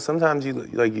Sometimes you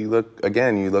look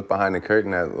behind the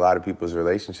curtain at a lot of people's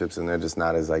relationships, and they're just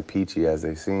not as like peachy as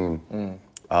they seem.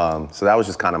 So that was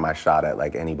just kind of my shot at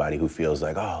like anybody who feels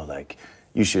like, oh, like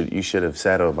you should have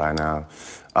settled by now.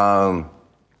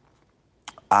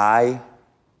 I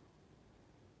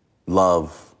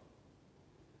love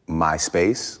my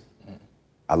space,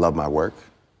 I love my work,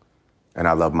 and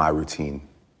I love my routine.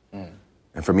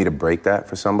 And for me to break that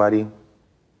for somebody,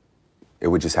 it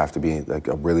would just have to be like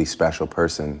a really special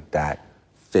person that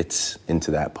fits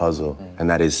into that puzzle and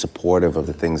that is supportive of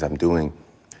the things I'm doing.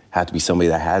 Have to be somebody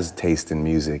that has taste in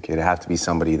music. It'd have to be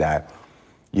somebody that,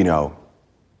 you know,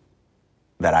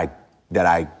 that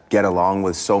I get along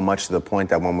with so much to the point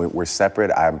that when we're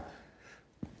separate, I'm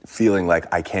feeling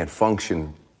like I can't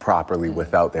function properly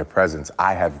without their presence.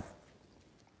 I have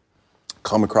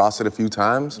come across it a few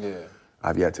times. Yeah.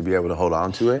 I've yet to be able to hold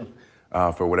on to it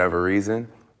for whatever reason.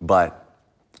 But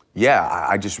yeah,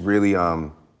 I just really,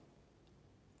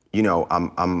 you know,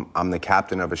 I'm the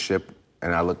captain of a ship,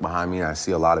 and I look behind me and I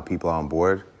see a lot of people on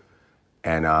board,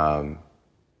 and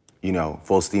you know,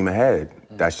 full steam ahead.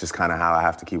 That's just kind of how I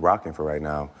have to keep rocking for right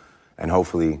now, and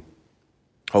hopefully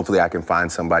I can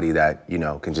find somebody that, you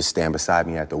know, can just stand beside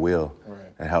me at the wheel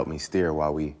and help me steer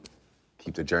while we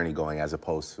keep the journey going, as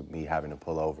opposed to me having to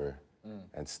pull over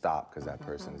and stop because that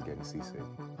person is getting seasick.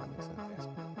 That makes sense.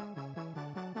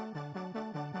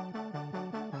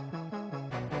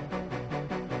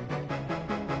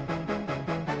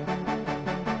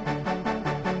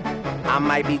 I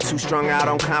might be too strung out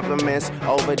on compliments,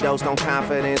 overdosed on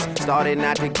confidence. Started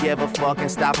not to give a fuck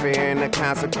and stop fearing the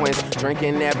consequence.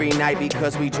 Drinking every night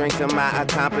because we drink to my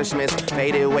accomplishments.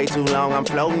 Faded way too long, I'm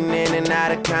floating in and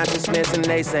out of consciousness, and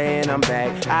they saying I'm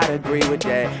back. I'd agree with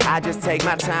that. I just take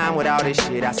my time with all this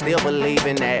shit, I still believe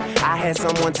in that. I had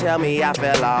someone tell me I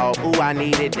fell off, ooh, I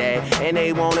needed that. And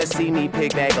they wanna see me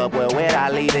pick back up, well, where'd I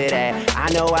leave it at? I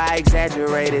know I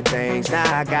exaggerated things,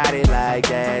 now I got it like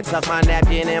that. Tuck my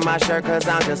napkin in my shirt, cause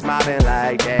I'm just mobbing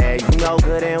like that. You know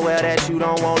good and well that you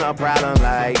don't want a problem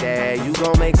like that. You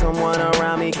gon' make someone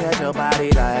around me catch a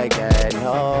body like that.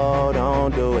 No,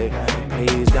 don't do it.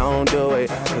 Please don't do it.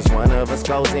 Cause one of us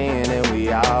goes in and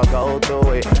we all go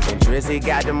through it. And Drizzy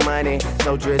got the money,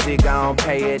 so Drizzy gon'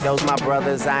 pay it. Those my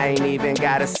brothers, I ain't even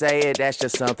gotta say it. That's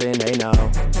just something they know.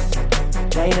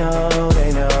 They know,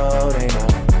 they know, they know.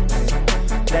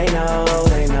 They know,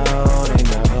 they know, they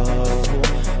know.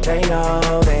 They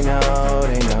know, they know,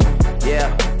 they know.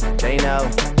 Yeah, they know,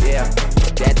 yeah.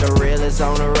 That the real is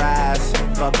on the rise.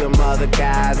 Fuck them other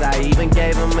guys. I even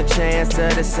gave them a chance to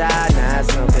decide. Now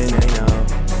it's something they know.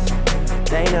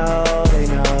 They know, they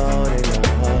know, they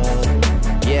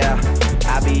know. Yeah,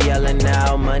 I be yelling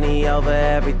out money over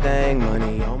everything.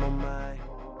 Money on my mind.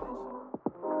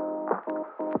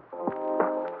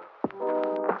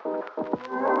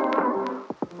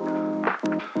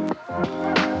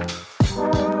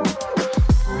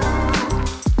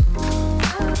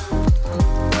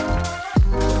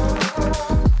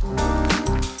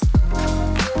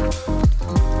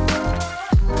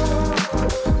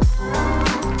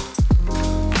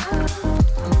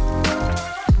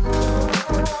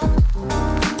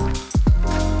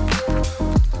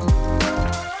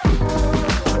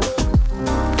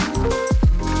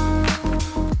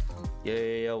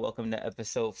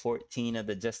 Episode 14 of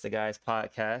the Just the Guys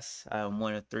podcast. I'm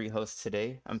one of three hosts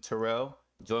today. I'm Terrell.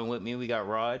 Join with me, we got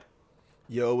Rod.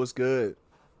 Yo, what's good?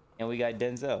 And we got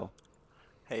Denzel.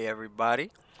 Hey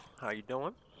everybody, how you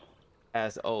doing?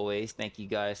 As always, thank you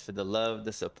guys for the love,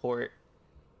 the support.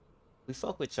 We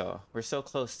fuck with y'all. We're so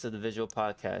close to the visual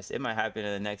podcast. It might happen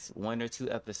in the next 1 or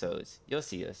 2 episodes. You'll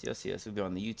see us. We'll be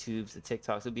on the YouTubes, the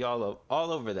TikToks. We'll be all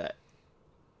over that.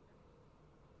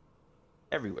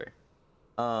 Everywhere.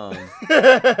 Yeah,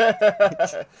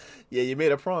 you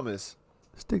made a promise.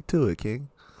 Stick to it, King.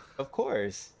 Of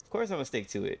course I'm gonna stick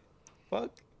to it.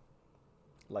 Fuck.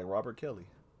 Like Robert Kelly.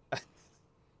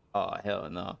 Oh hell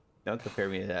no! Don't compare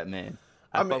me to that man.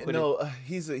 I mean, no,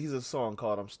 he's a song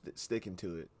called "I'm Sticking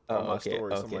to It." Oh, My okay,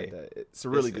 Story, something like that. It's a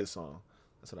really good song.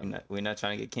 That's what I mean. We're not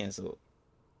trying to get canceled.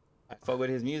 I fuck with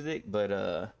his music, but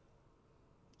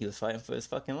he was fighting for his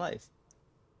fucking life.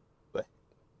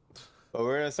 But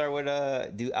we're gonna start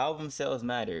with do album sales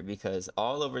matter? Because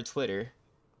all over Twitter,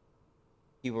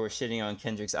 people were shitting on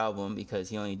Kendrick's album because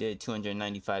he only did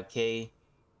 295K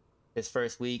his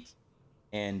first week,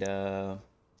 and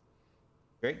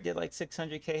Drake did like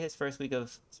 600K his first week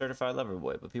of Certified Lover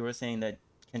Boy. But people were saying that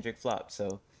Kendrick flopped.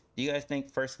 So, do you guys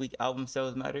think first week album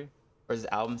sales matter, or does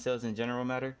album sales in general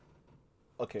matter?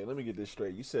 Okay, let me get this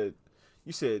straight. You said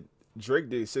Drake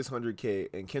did 600K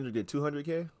and Kendrick did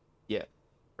 200K. Yeah.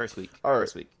 First week. All right.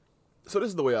 First week. So this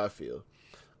is the way I feel.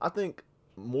 I think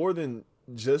more than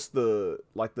just the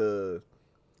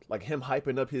him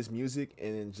hyping up his music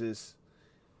and then just,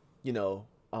 you know,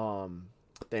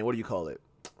 what do you call it?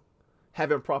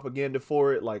 Having propaganda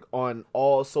for it, like on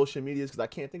all social medias, because I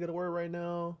can't think of the word right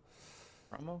now.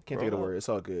 Promo? Can't think of the word. It's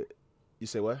all good. You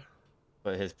say what?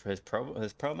 But his promo,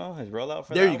 his rollout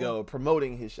for There the you album? go.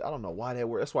 Promoting his shit. I don't know why that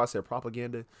word. That's why I said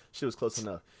propaganda. Shit was close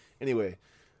enough. Anyway,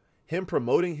 him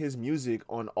promoting his music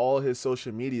on all his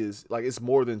social medias, like it's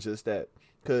more than just that.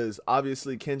 Because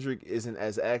obviously Kendrick isn't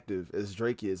as active as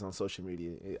Drake is on social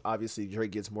media. Obviously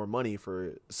Drake gets more money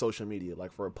for social media,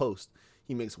 like for a post.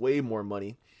 He makes way more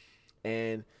money.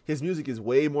 And his music is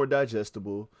way more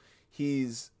digestible.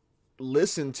 He's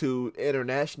listened to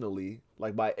internationally,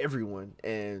 like by everyone.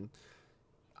 And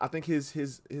I think his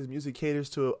music caters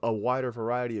to a wider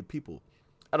variety of people.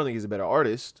 I don't think he's a better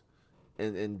artist,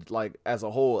 and like as a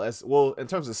whole, as well in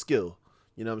terms of skill,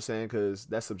 you know what I'm saying? Because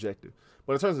that's subjective.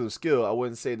 But in terms of skill, I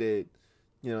wouldn't say that,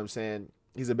 you know what I'm saying,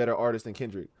 he's a better artist than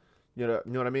Kendrick. You know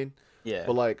what I mean? Yeah.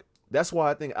 But like that's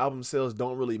why I think album sales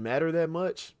don't really matter that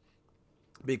much,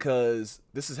 because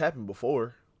this has happened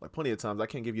before, like plenty of times. I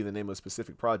can't give you the name of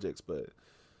specific projects, but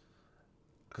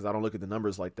because I don't look at the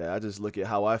numbers like that. I just look at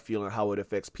how I feel and how it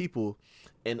affects people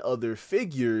and other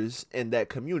figures in that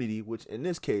community, which in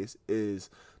this case is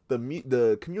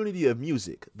the community of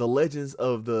music, the legends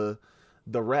of the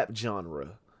rap genre.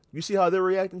 You see how they're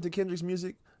reacting to Kendrick's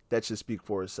music? That should speak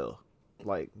for itself.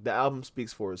 Like the album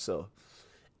speaks for itself.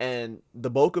 And the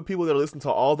bulk of people that are listening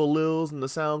to all the Lils and the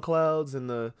SoundClouds and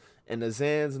the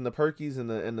Zans and the Perkies and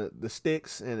the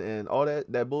Sticks and all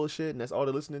that bullshit, and that's all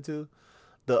they're listening to.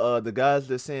 The guys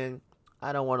that saying,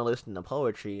 I don't want to listen to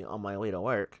poetry on my way to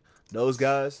work. Those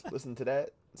guys listen to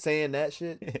that, saying that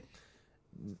shit.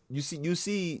 You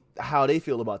see how they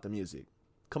feel about the music.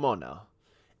 Come on now.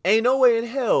 Ain't no way in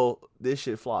hell this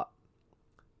shit flop.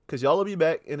 Cause y'all will be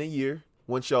back in a year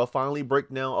once y'all finally break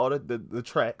down all the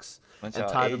tracks Once and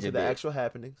y'all tie them age to a the bit. actual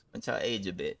happenings. Once y'all age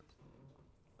a bit.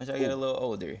 Once y'all get a little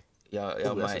older,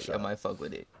 y'all that's a shot. might fuck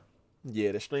with it.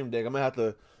 Yeah, the stream deck. I'm gonna have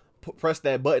to press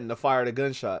that button to fire the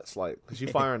gunshots, like, cause you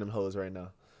firing them hoes right now.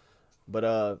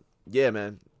 But yeah,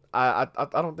 man, I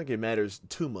don't think it matters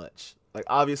too much. Like,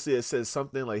 obviously, it says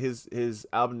something like his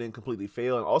album didn't completely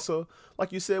fail, and also,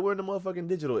 like you said, we're in the motherfucking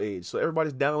digital age, so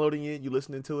everybody's downloading it. You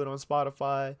listening to it on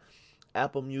Spotify,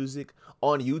 Apple Music,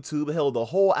 on YouTube. Hell, the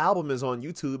whole album is on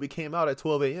YouTube. It came out at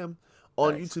 12 a.m.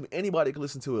 on Nice. YouTube. Anybody can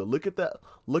listen to it. Look at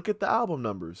the album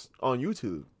numbers on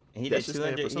YouTube. And he That did should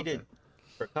stand 200. for He something. did,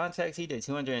 for context, he did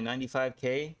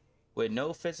 295K with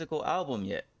no physical album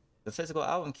yet. The physical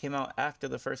album came out after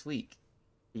the first week.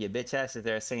 Your bitch ass is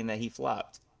there saying that he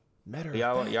flopped. Matter of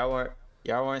Y'all fact,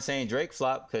 y'all weren't saying Drake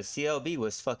flopped because CLB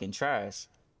was fucking trash.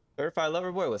 Certified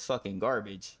Lover Boy was fucking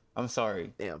garbage. I'm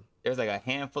sorry. damn. There's like a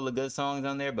handful of good songs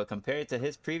on there, but compared to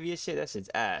his previous shit, that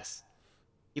shit's ass.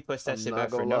 He pushed that I'm shit not back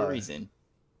for gonna no lie. reason.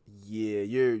 Yeah,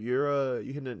 you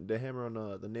hitting the hammer on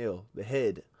the nail, the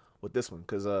head with this one,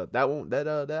 cause that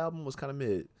album was kind of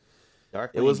mid.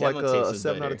 Dark It Lane was like Demo Tapes a was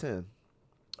 7 out of better. 10.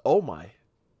 Oh my,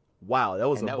 wow, that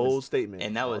was And a that bold was- statement.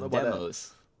 And that I was don't know about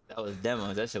demos. That was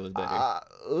demos. That shit was better. I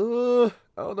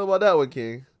don't know about that one,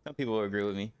 King. Some people will agree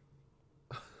with me.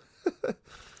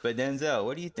 But Denzel,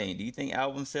 what do you think? Do you think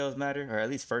album sales matter? Or at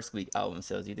least first week album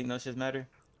sales? Do you think those shits matter?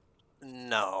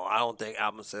 No, I don't think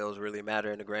album sales really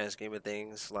matter in the grand scheme of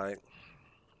things. Like,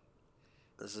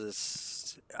 this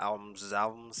is albums is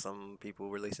albums. Some people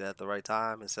release it at the right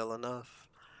time and sell enough,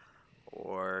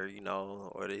 or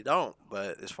or they don't.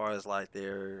 But as far as like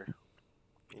their,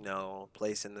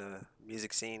 place in the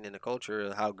music scene and the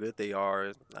culture, how good they are,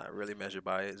 is not really measured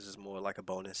by it. It's just more like a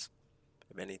bonus,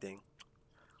 if anything.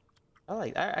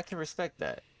 I can respect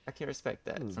that. I can respect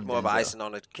that. From More of an Denzel. icing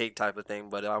on the cake type of thing,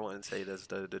 but I wouldn't say that's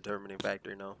the determining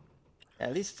factor. No.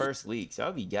 At least first week. So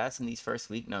I'll be gassing these first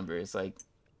week numbers. Like,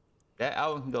 that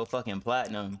album can go fucking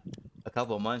platinum a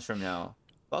couple months from now.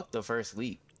 Fuck the first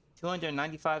week.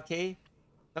 295K?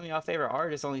 Some of y'all favorite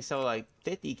artists only sell like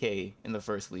 50K in the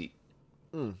first week.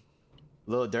 Lil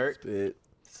Durk. It.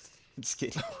 Just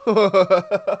kidding.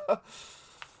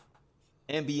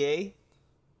 NBA.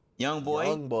 Young Boy.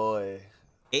 Young boy.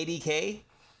 80K.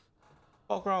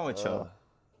 What's wrong with y'all?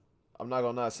 I'm not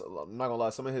gonna lie.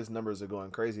 Some of his numbers are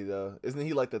going crazy though. Isn't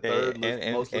he like the Hey, third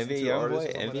most listened NBA to Young artist? Boy,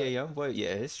 or something NBA like Young Boy,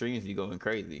 yeah, his streams be going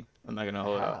crazy. I'm not gonna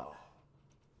hold that? out. How?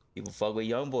 People fuck with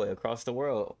Young Boy across the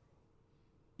world.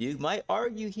 You might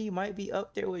argue he might be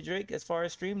up there with Drake as far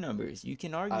as stream numbers. You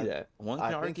can argue that. One can I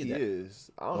think argue he that.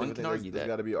 is. I don't One even can think argue there's that.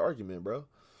 got to be an argument, bro.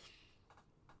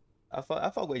 I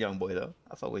fuck with Young Boy though.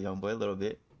 I fuck with Young Boy a little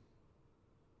bit.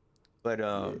 But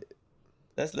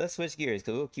let's switch gears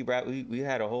because we'll keep right. We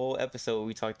had a whole episode where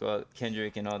we talked about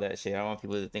Kendrick and all that shit. I don't want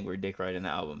people to think we're dick riding the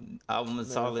album. Album was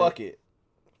Man, solid. fuck it.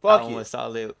 Fuck Album it. was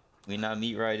solid. We not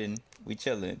meat riding. We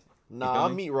chilling. Nah,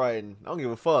 I'm meat riding. I don't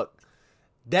give a fuck.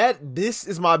 This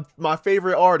is my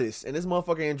favorite artist, and this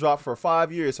motherfucker ain't dropped for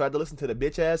 5 years, so I had to listen to the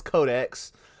bitch ass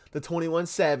Kodaks, the 21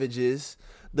 Savages,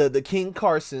 the King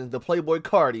Carsons, the Playboy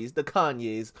Cardis, the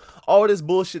Kanyes, all this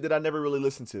bullshit that I never really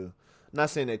listened to. Not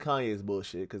saying that Kanye is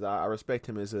bullshit, because I respect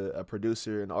him as a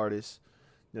producer and artist.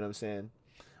 You know what I'm saying?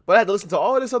 But I had to listen to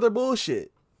all this other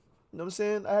bullshit. You know what I'm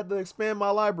saying? I had to expand my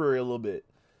library a little bit.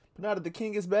 But now that the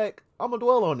King is back, I'm going to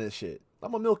dwell on this shit.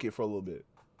 I'm going to milk it for a little bit.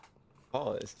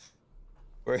 Pause.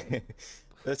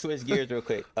 Let's switch gears real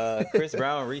quick. Chris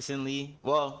Brown recently,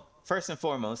 well, first and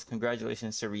foremost,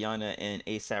 congratulations to Rihanna and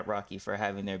ASAP Rocky for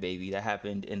having their baby. That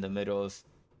happened in the middle of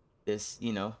this,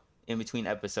 in between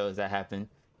episodes that happened.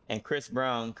 And Chris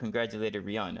Brown congratulated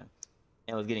Rihanna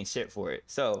and was getting shit for it.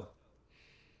 So,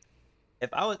 if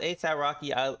I was ASAP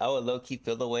Rocky, I would low-key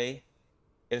feel away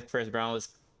if Chris Brown was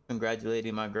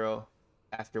congratulating my girl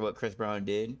after what Chris Brown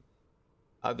did.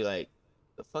 I'd be like,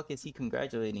 the fuck is he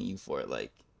congratulating you for?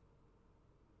 Like,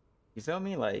 you feel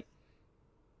me? Like,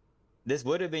 this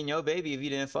would have been your baby if you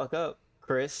didn't fuck up,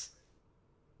 Chris.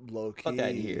 Low key. Fuck out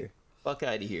of here. Fuck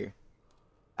out of here.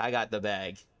 I got the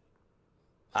bag.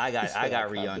 I got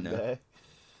Rihanna.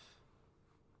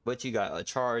 But you got a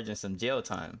charge and some jail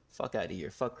time. Fuck out of here.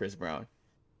 Fuck Chris Brown.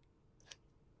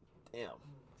 Damn.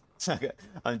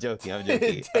 I'm joking.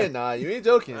 Nah, you ain't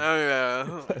joking. Yeah,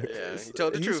 you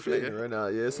told the He's truth, spitting nigga. right now.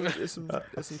 Yeah, there's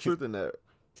some truth in that.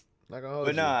 Not gonna hold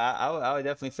But you. no, I would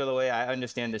definitely feel away. I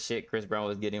understand the shit Chris Brown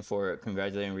was getting for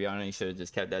congratulating Rihanna. You should have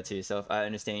just kept that to yourself. I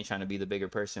understand you trying to be the bigger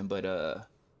person, but or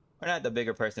not the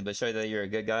bigger person, but show that you're a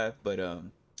good guy. But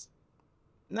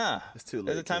nah, It's too late.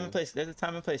 there's a time King. and place. There's a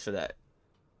time and place for that.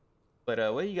 But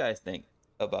what do you guys think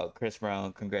about Chris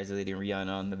Brown congratulating Rihanna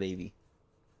on the baby?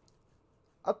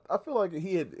 I feel like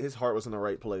his heart was in the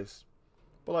right place,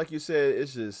 but like you said,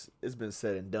 it's been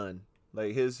said and done.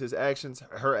 Like his actions,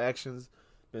 her actions,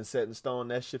 been set in stone.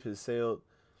 That ship has sailed.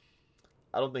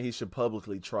 I don't think he should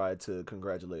publicly try to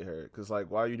congratulate her, because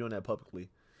like, why are you doing that publicly?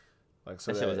 Like,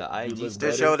 so That shit was that a you IG look To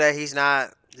better? show that he's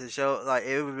not. To show like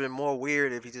it would have been more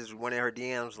weird if he just went in her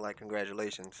DMs like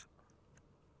congratulations.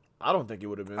 I don't think it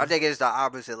would have been. I think it's the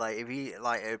opposite. Like if he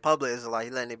like in public is like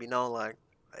he letting it be known like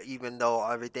even though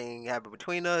everything happened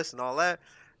between us and all that,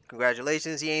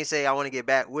 congratulations. He ain't say I want to get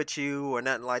back with you or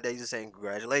nothing like that. He's just saying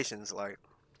congratulations. Like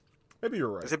Maybe you're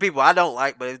right. there's some people I don't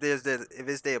like, but if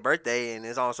it's their birthday and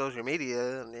it's on social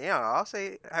media, yeah, I'll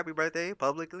say happy birthday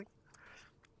publicly.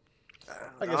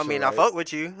 I guess I mean, you're I right. fuck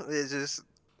with you. It's just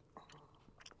Like,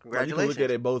 you congratulations. can look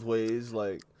at it both ways.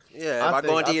 Like, Yeah, I if I go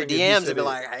think- into I your think if you DMs said and be it-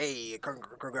 like, "Hey,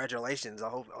 congratulations! I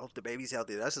hope the baby's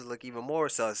healthy." That's just look even more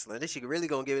sus. Like this, she really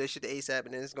gonna give this shit to ASAP,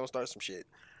 and then it's gonna start some shit.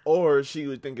 or she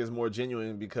would think it's more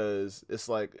genuine because it's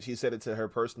like she said it to her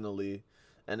personally,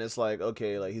 and it's like,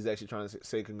 okay, like he's actually trying to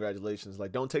say congratulations.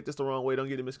 Like, don't take this the wrong way. Don't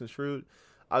get it misconstrued.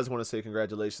 I just want to say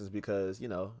congratulations because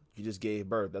you just gave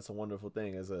birth. That's a wonderful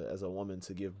thing as a woman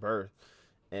to give birth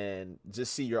and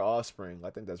just see your offspring.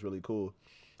 I think that's really cool.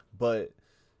 But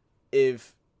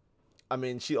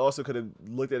she also could have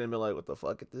looked at him and been like, what the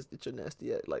fuck? Get your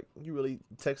nasty ass. Like, you really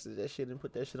texted that shit and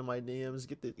put that shit in my DMs.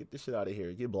 Get this shit out of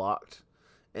here. Get blocked.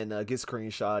 And get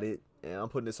screenshotted. And I'm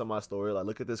putting this on my story. Like,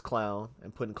 look at this clown.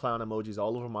 And putting clown emojis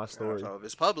all over my story. So if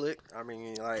it's public, I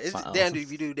mean, like it's Wow. damned if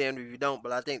you do, damned if you don't.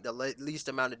 But I think the least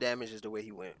amount of damage is the way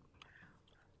he went.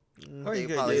 Or They you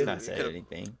could probably- just not you said could've-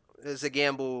 anything. It's a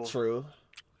gamble. True.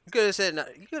 You could have said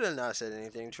you could have not said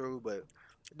anything true, but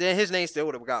then his name still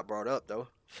would have got brought up though.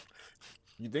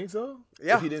 You think so?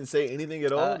 Yeah. If he didn't say anything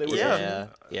at all, they would yeah.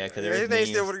 Because His name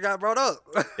still would have got brought up.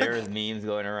 there was memes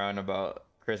going around about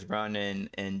Chris Brown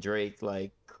and Drake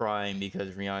like crying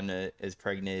because Rihanna is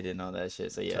pregnant and all that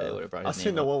shit. So yeah, it would have brought I his seen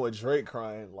name the up. one with Drake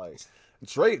crying. Like,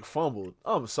 Drake fumbled.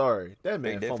 I'm sorry. That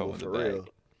man did fumbled fumble for the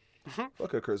real.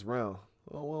 Fuck a Chris Brown.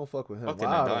 Well, we don't fuck with him. Fucking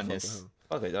Well, I don't fuck with Adonis. him.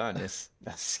 Fuck Adonis.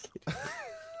 That's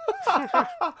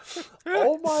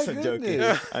Oh my I'm goodness.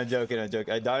 joking. I'm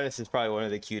joking. Adonis is probably one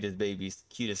of the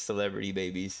cutest celebrity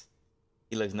babies.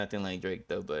 He looks nothing like Drake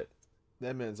though, but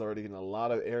That man's already getting a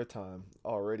lot of airtime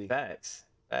already. facts.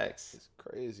 It's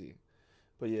crazy.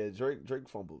 But yeah, Drake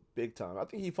fumbled big time. I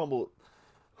think he fumbled.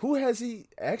 Who has he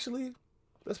actually?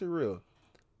 Let's be real.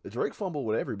 Drake fumbled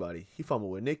with everybody. He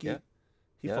fumbled with Nicki. Yeah.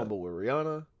 He Yeah. fumbled with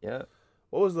Rihanna. Yeah.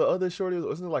 What was the other shorty?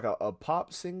 Wasn't it like a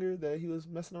pop singer that he was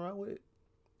messing around with?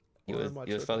 He Or was am I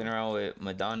he was tripping? fucking around with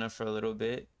Madonna for a little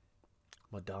bit.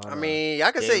 Madonna. I mean,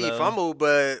 I could say he J-Lo. fumbled,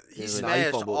 but he Nah, he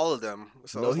smashed fumbled. all of them.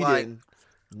 So no, it's he like, didn't.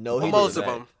 No, Well, he most didn't.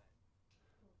 of them.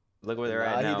 Look where they're Nah,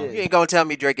 at he now. didn't. You ain't gonna tell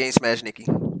me Drake ain't smashed Nicki.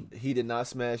 He did not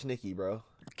smash Nicki, bro.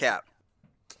 Cap.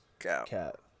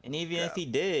 Cap. And even Yeah. if he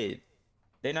did,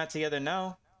 they're not together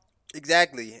now.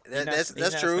 Exactly. not- That's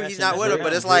he's not true. He's smashing not with her, Drake.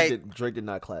 but it's like Drake did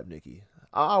not clap Nicki.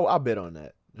 I'll bet on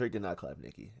that. Drake did not clap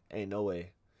Nicki. Ain't no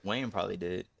way. Wayne probably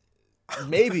did.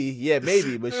 Maybe, yeah,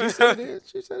 maybe, but she said it did.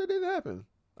 She said it didn't happen.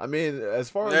 I mean, as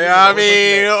far as yeah, I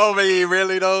mean,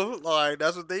 really though, like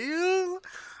that's what they use.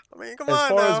 I mean, come as on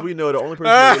far now. as we know, the only person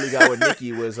that really got with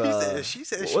Nicki was she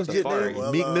said what's she the did. name?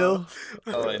 Well, Meek Mill.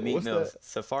 Oh, and Meek What's Mill. that?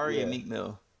 Safari and Yeah. Meek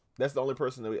Mill. That's the only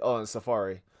person that we. Oh, and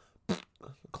Safari,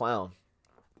 clown.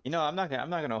 You know, I'm not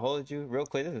gonna hold you real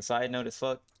quick. This is a side note as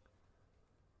fuck.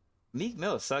 Meek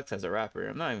Mill sucks as a rapper.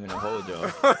 I'm not even gonna hold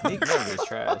y'all. Meek Mill is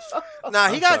trash. Nah,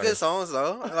 he I'm got sorry. good songs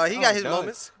though. Like he got his Don't-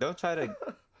 moments. Don't try to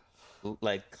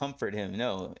like comfort him.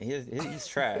 No, he's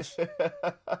trash.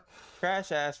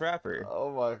 Trash ass rapper.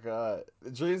 Oh my god,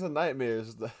 Dreams and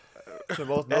Nightmares. The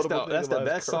most That's notable thing the about his best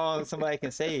career. song somebody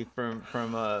can say from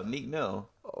Meek Mill.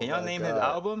 Can y'all my name his God.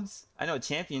 albums? I know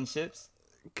Championships.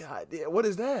 God damn, what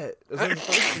is that? Is that his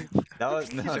first one? That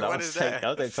was no, said, that "What was is like, that?" that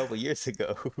was like a couple years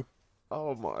ago.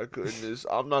 Oh my goodness,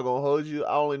 I'm not gonna hold you.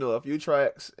 I only know a few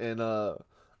tracks, and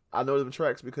I know them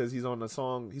tracks because he's on a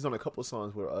song. He's on a couple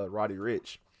songs with Roddy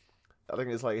Ricch. I think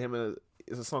it's like him and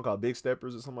it's a song called Big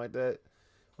Steppers or something like that.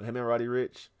 With him and Roddy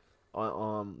Ricch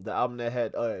on the album that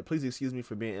had Please Excuse Me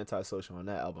for Being Antisocial on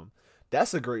that album.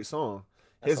 That's a great song.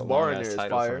 That's His a bar in long-ass there is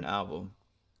title for fire. an album.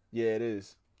 Yeah, it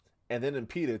is. And then in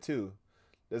Peter too,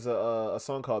 there's a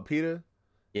song called Peter.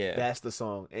 Yeah, That's the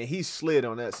song, and he slid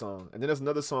on that song. And then there's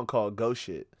another song called Go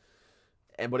Shit,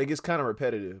 but it gets kind of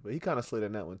repetitive. But he kind of slid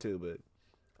on that one too. But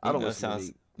I don't listen to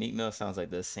Meek. Meek Mill sounds like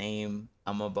the same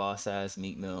I'm a boss ass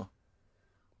Meek Mill.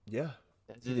 Yeah,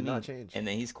 That's he just did not Meek. change. And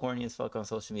then he's corny as fuck on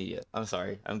social media. I'm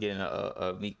sorry. I'm getting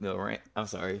a Meek Mill rant. I'm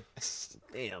sorry.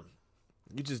 Damn,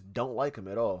 you just don't like him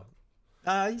at all.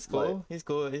 Nah, he's cool. Like- He's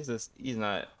cool. He's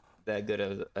not that good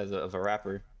of a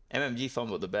rapper. MMG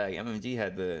fumbled the bag. MMG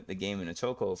had the game in a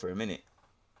chokehold for a minute.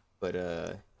 But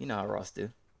you know how Ross do.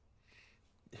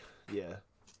 Yeah.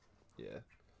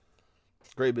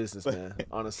 Great business, man.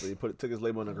 Honestly, took his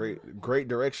label in a great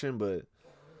direction. But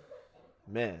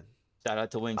man, Shout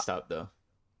out to Wingstop though.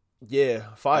 yeah,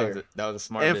 fire. That was a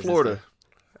smart And business Florida,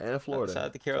 move. and Florida. Shout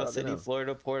out to Carroll Shout out to City, them.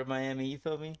 Florida, Port of Miami. You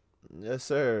feel me? Yes,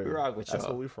 sir. We rock with That's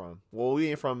y'all. where we from. Well, we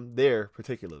ain't from there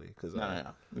particularly, because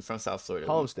No. We from South Florida.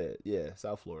 Homestead, yeah,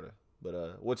 South Florida,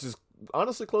 but which is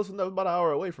honestly close enough, about an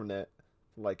hour away from that,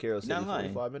 from like Carroll City, Not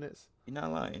lying. 45 minutes, You're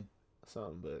not lying.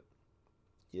 something. But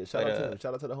yeah, shout But, out to them.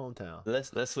 Shout out to the hometown.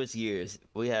 Let's switch gears.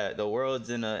 We had the world's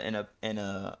in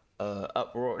a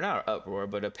uproar, not an uproar,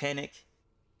 but a panic.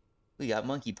 We got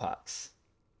monkeypox.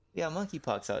 We got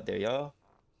monkeypox out there, y'all.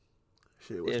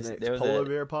 Shit, what's next? there was Polar a-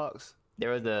 bear pox. There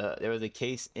was a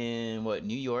case in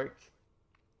New York,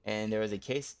 and there was a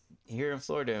case here in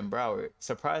Florida in Broward.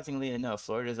 Surprisingly enough,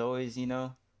 Florida's always,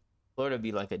 Florida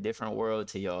be like a different world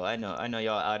to y'all. I know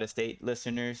y'all out of state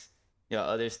listeners,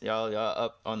 y'all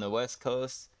up on the West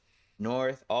Coast,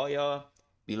 North, all y'all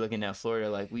be looking at Florida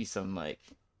like we some like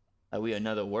we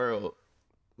another world.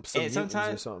 Some and mutants or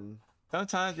sometimes- something.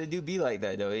 Sometimes it do be like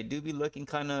that though. It do be looking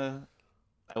kind of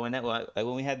like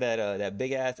when we had that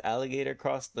big ass alligator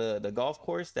across the golf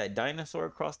course, that dinosaur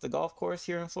across the golf course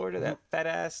here in Florida, that fat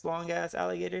ass long ass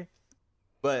alligator.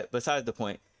 But besides the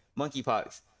point,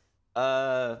 monkeypox.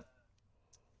 A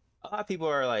lot of people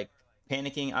are like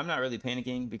panicking. I'm not really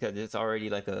panicking because it's already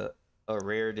like a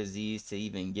rare disease to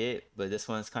even get, but this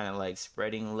one's kind of like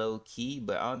spreading low key.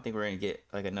 But I don't think we're gonna get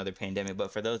like another pandemic.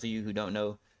 But for those of you who don't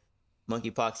know,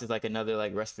 monkeypox is like another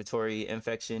like respiratory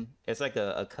infection. It's like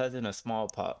a cousin of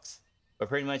smallpox. But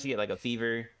pretty much you get like a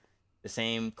fever, the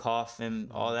same cough and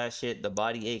all that shit, the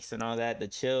body aches and all that, the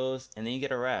chills, and then you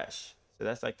get a rash. So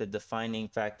that's like the defining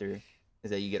factor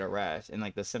is that you get a rash. And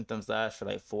like the symptoms last for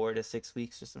like 4 to 6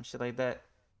 weeks or some shit like that.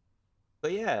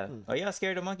 But yeah, are y'all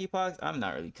scared of monkeypox? I'm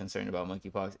not really concerned about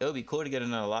monkeypox. It would be cool to get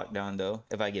another lockdown though,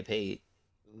 if I get paid.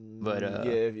 But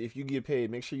Yeah, if you get paid,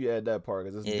 make sure you add that part,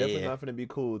 because it's Yeah, definitely yeah. not going to be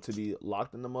cool to be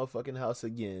locked in the motherfucking house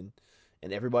again,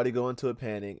 and everybody go into a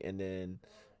panic, and then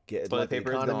get Toilet like, the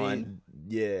paper is economy. gone.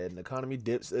 Yeah, and the economy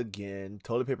dips again.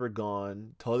 Toilet paper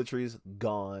gone. Toiletries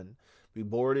gone. We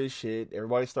bored as shit.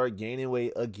 Everybody start gaining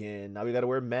weight again. Now we got to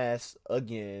wear masks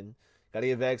again. Got to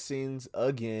get vaccines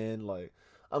again. Like,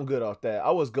 I'm good off that.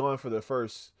 I was gone for the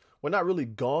first. Well, not really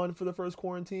gone for the first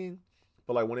quarantine.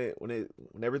 But like when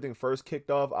everything first kicked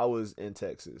off, I was in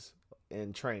Texas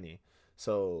in training,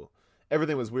 so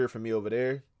everything was weird for me over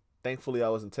there. Thankfully, I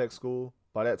was in tech school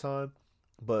by that time,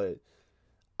 but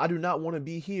I do not want to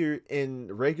be here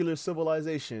in regular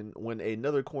civilization when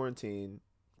another quarantine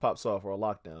pops off or a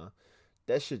lockdown.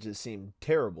 That shit just seemed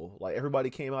terrible. Like everybody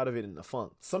came out of it in a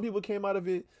funk. Some people came out of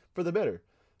it for the better.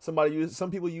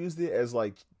 Some people used it as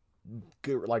like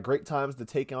good, like great times to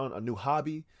take on a new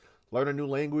hobby, learn a new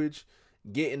language,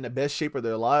 get in the best shape of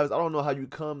their lives. I don't know how you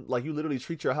come like you literally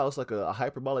treat your house like a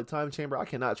hyperbolic time chamber. I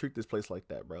cannot treat this place like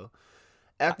that, bro.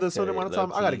 After a certain amount of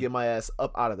time, I gotta get my ass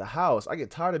up out of the house. I get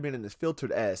tired of being in this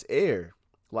filtered ass air.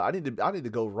 Like I need to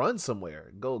go run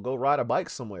somewhere, go ride a bike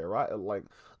somewhere, right? Like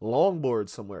longboard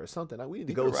somewhere or something. Like, we need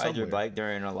to go ride somewhere. your bike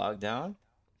during a lockdown.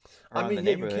 I mean,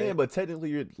 yeah, you can, but technically,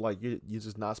 you're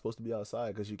just not supposed to be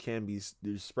outside because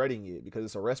you're spreading it because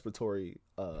it's a respiratory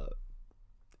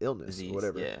illness Disease, or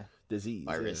whatever, yeah. disease,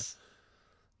 Virus.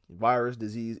 yeah. Virus,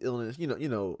 disease, illness. You know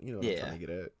what I'm Yeah. trying to get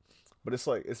at. But it's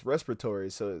like it's respiratory,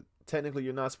 so technically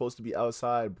you're not supposed to be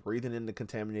outside breathing in the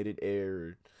contaminated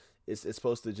air. It's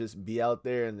supposed to just be out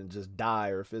there and then just die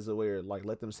or fizzle away, or like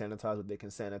let them sanitize what they can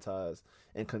sanitize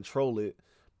and control it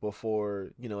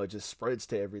before it just spreads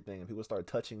to everything and people start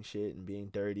touching shit and being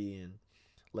dirty and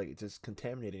like it just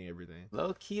contaminating everything.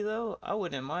 Low key though, I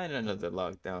wouldn't mind another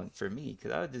lockdown for me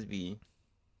because I would just be.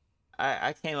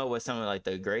 I came up with some of like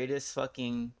the greatest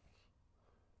fucking.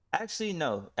 Actually,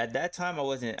 no. At that time, I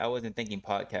wasn't thinking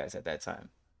podcast. At that time,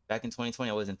 back in 2020,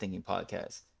 I wasn't thinking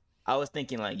podcast. I was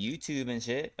thinking like YouTube and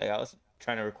shit. Like I was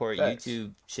trying to record Facts.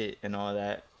 YouTube shit and all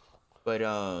that. But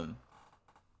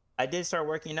I did start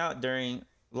working out during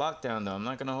lockdown though. I'm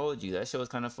not gonna hold you. That shit was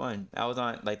kind of fun. I was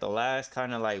on like the last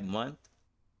kind of like month.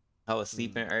 I was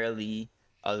sleeping early.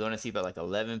 I was going to sleep at like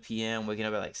 11 p.m. Waking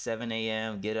up at like 7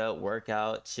 a.m. Get up, work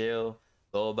out, chill,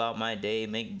 go about my day,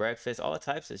 make breakfast, all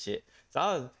types of shit.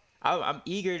 So I'm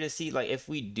eager to see like if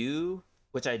we do,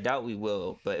 which I doubt we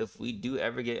will, but if we do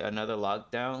ever get another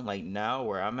lockdown, like now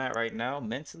where I'm at right now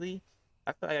mentally,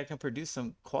 I feel like I can produce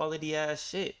some quality ass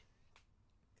shit.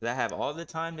 Cause I have all the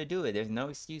time to do it. There's no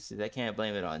excuses. I can't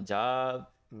blame it on job.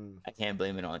 I can't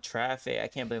blame it on traffic. I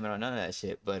can't blame it on none of that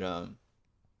shit. But Denzel,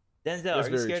 That's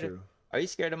are you very scared? true. Are you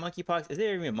scared of monkeypox? Is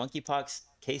there even monkeypox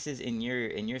cases in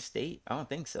your state? I don't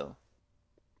think so.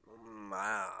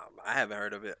 I haven't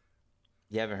heard of it.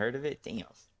 You haven't heard of it? Damn.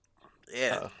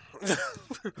 Yeah. You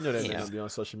know that Yeah. nigga gonna be on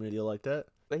social media like that.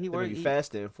 But he They works. be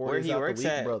fasting 4 Where days he out works the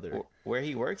week, at, brother. where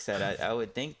he works at, I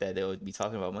would think that they would be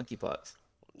talking about monkeypox.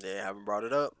 They haven't brought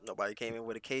it up. Nobody came in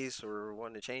with a case or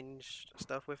wanted to change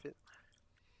stuff with it.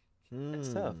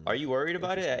 That's tough. Hmm. Are you worried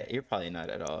about it? Interesting. You're probably not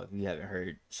at all. If you haven't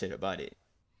heard shit about it.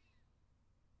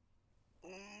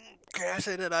 Can I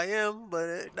say that I am?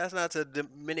 But that's not to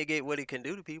mitigate what it can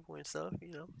do to people and stuff,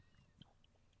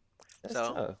 That's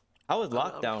So, tough. How was I'm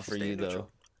lockdown for staying you though?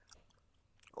 neutral.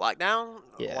 Lockdown?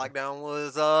 Yeah. Lockdown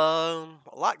was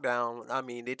lockdown. I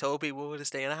mean, they told people to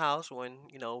stay in the house when,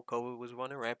 COVID was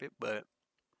running rampant, but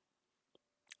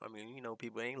I mean,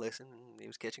 people ain't listening. They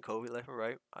was catching COVID left and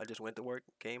right. I just went to work,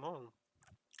 came home.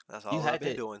 That's all You I've had been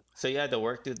to. doing. So you had to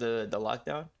work through the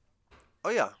lockdown? Oh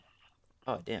yeah.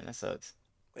 Oh damn, that sucks.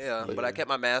 Yeah, but I Yeah. kept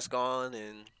my mask on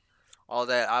and all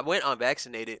that. I went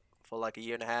unvaccinated for like a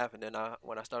year and a half, and then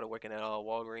when I started working at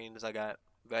Walgreens, I got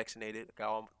vaccinated. Got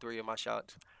all 3 of my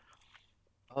shots.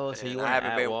 Oh, so And you I weren't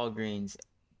haven't at been. Walgreens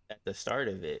at the start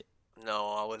of it. No,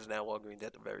 I wasn't at Walgreens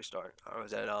at the very start. I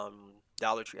was at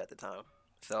Dollar Tree at the time.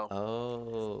 So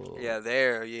Oh. yeah,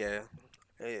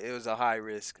 it was a high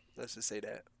risk. Let's just say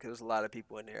that because there was a lot of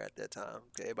people in there at that time.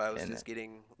 Everybody was And just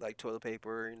getting like toilet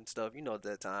paper and stuff. At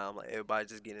that time, like everybody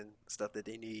just getting stuff that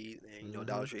they need, and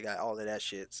Dollar Tree got all of that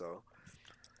shit. So.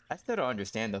 I still don't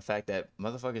understand the fact that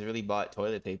motherfuckers really bought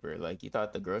toilet paper. Like, you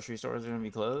thought the grocery stores were gonna be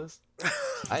closed?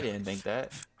 I didn't think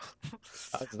that.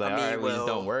 I was like, I mean, alright, we just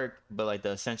don't well- work, but like the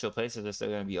essential places are still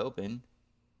gonna be open.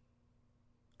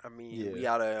 I mean, Yeah. we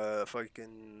out of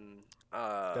fucking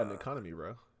Got an economy,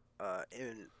 bro.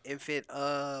 infant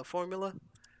formula.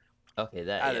 Okay,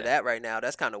 that Out yeah. of that right now,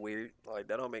 that's kind of weird. Like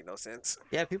that don't make no sense.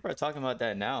 Yeah, people are talking about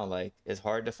that now. Like, it's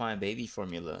hard to find baby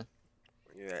formula.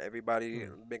 Yeah, everybody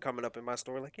been coming up in my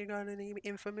store like, you got any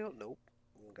infant milk? Nope,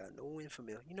 we don't got no infant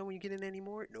milk. When you get in any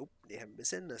more? Nope, they haven't been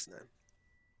sending us none.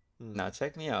 Now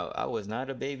check me out. I was not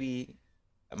a baby.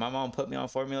 My mom put me on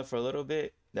formula for a little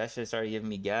bit. That shit started giving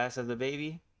me gas as a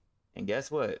baby. And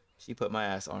guess what? She put my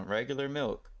ass on regular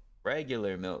milk.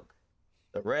 Regular milk.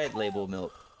 The red label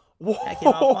milk. Whoa. That came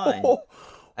out fine.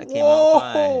 That came out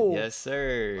fine. Yes,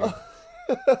 sir.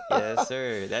 Yes,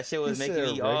 sir. That shit was He making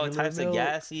said me all regular types of milk.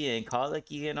 gassy and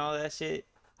colicky and all that shit.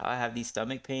 I have these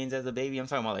stomach pains as a baby. I'm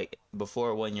talking about like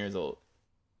before 1 year old.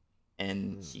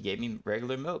 And she gave me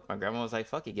regular milk. My grandma was like,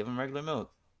 fuck it, give him regular milk.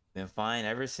 Been fine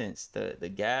ever since. The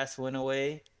gas went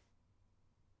away.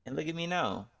 And look at me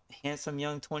now. handsome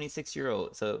young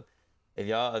 26-year-old. So if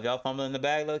y'all fumbling the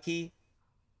bag low key,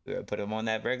 we're gonna put him on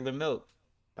that regular milk.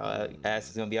 Ass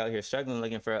is gonna be out here struggling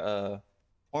looking for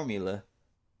formula.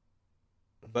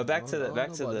 But back to I don't know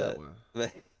about that one.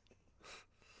 the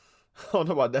I don't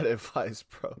know about that advice,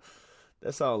 bro.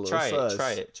 That sounds a little sus.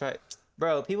 try it.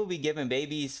 Bro, people be giving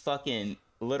babies fucking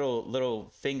little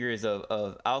fingers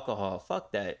of alcohol.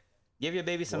 Fuck that. Give your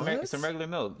baby some What? some regular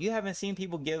milk. You haven't seen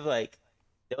people give like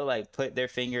they'll like put their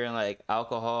finger in like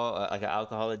alcohol, like an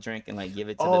alcoholic drink, and like give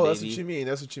it to the Oh, baby. that's what you mean.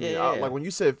 That's what you mean. Yeah. Like when you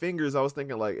said fingers, I was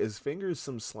thinking like, is fingers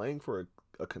some slang for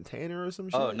a container or some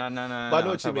shit? Oh no. But I know I'm what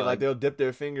you talking mean. about, Like they'll dip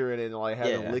their finger in it and like have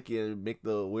them Yeah. lick it and make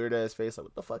the weird ass face. Like,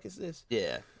 what the fuck is this?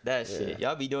 yeah, that Yeah. shit.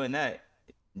 Y'all be doing that.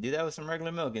 Do that with some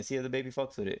regular milk and see if the baby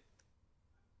fucks with it.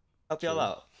 Help y'all True.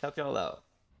 out. Help y'all out.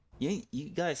 You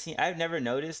guys seen? I've never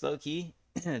noticed low key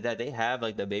that they have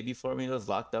like the baby formulas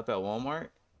locked up at Walmart.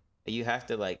 You have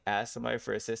to like ask somebody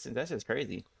for assistance. That's just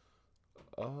crazy.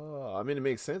 Oh, I mean, it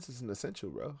makes sense. It's an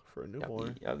essential, bro, for a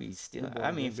newborn. Y'all be stealing. Newborn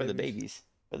I mean, and for the babies. babies.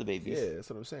 For the babies. Yeah, that's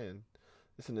what I'm saying.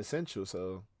 It's an essential.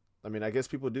 So, I mean, I guess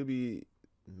people do be.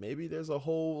 Maybe there's a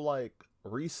whole like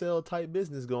resale type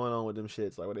business going on with them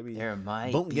shits. Like, where they be There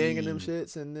might bump be. ganging them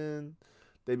shits, and then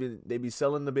they be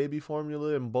selling the baby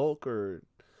formula in bulk, or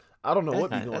I don't know what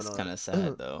be going That's on. kind of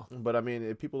sad though. But I mean,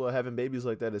 if people are having babies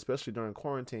like that, especially during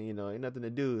quarantine, you know, ain't nothing to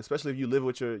do. Especially if you live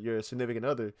with your significant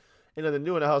other, ain't nothing to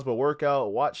do in the house but work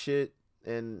out, watch shit,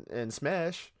 and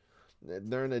smash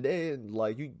during the day, and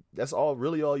like that's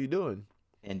really all you doing.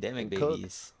 Pandemic And cook.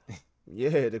 babies.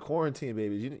 Yeah, the quarantine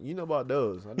babies. You know about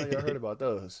those. I know y'all heard about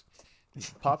those.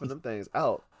 Popping them things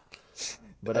out.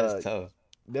 But That's tough.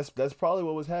 that's probably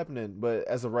what was happening. But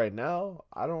as of right now,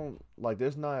 I don't like.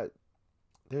 There's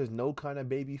no kind of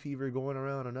baby fever going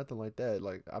around or nothing like that.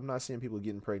 Like I'm not seeing people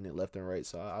getting pregnant left and right.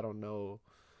 So I don't know.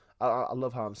 I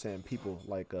love how I'm saying people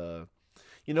like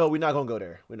you know, we're not gonna go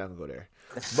there. We're not gonna go there.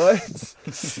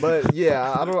 But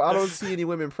yeah, I don't see any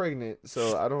women pregnant.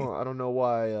 So I don't know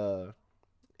why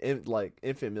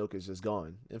infant milk is just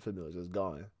gone. Infant milk is just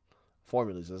gone.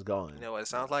 Formula's just gone. You know what it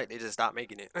sounds like? They just stopped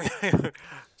making it.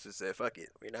 Just said, fuck it.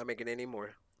 We're not making it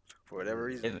anymore. For whatever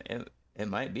reason. It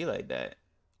might be like that.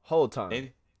 Whole time.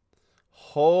 Maybe.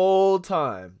 Whole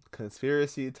time.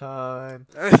 Conspiracy time.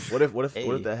 What if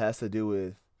Hey. that has to do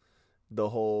with the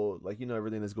whole, like, you know,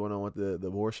 everything that's going on with the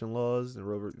abortion laws and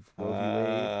Roe v. Wade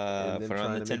and them Put on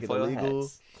trying the to make it tinfoil illegal,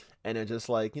 hats. and they're just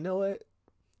like, you know what,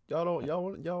 y'all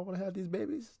want to have these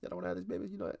babies? Y'all don't want to have these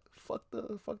babies? You know what? Fuck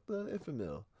the infant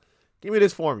mill. Give me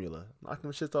this formula. Knock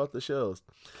them shits off the shelves.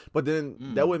 But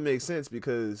then that wouldn't make sense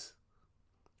because,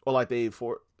 or like Actually,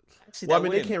 well, I that mean, they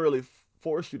wouldn't. can't really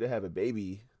force you to have a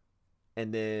baby,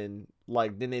 and then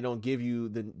they don't give you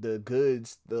the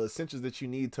goods, the essentials that you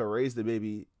need to raise the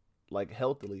baby like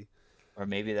healthily. Or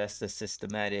maybe that's the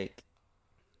systematic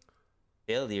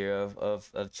failure of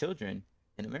children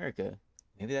in America.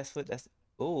 Maybe that's.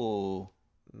 Ooh.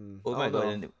 We I might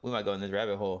don't know. we might go in this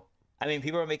rabbit hole. I mean,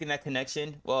 people are making that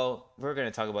connection. Well, we're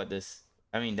gonna talk about this.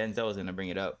 I mean, Denzel was gonna bring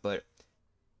it up, but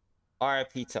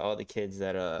RIP to all the kids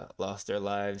that lost their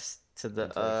lives to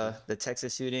the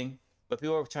Texas shooting. But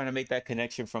people are trying to make that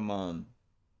connection from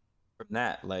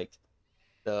that, like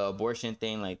the abortion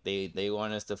thing. Like they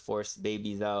want us to force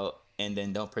babies out and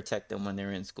then don't protect them when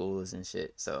they're in schools and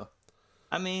shit. So,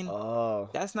 I mean, Oh,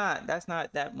 that's not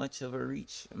that much of a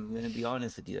reach. I'm gonna be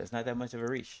honest with you. That's not that much of a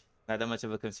reach. Not that much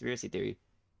of a conspiracy theory.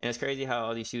 And it's crazy how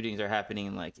all these shootings are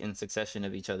happening like in succession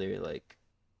of each other, like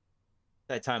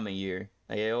that time of year.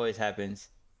 Like it always happens.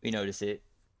 We notice it.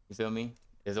 You feel me?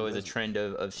 There's always a trend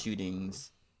of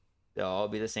shootings. They'll all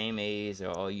be the same age.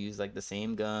 They'll all use like the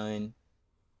same gun.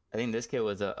 I think this kid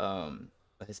was a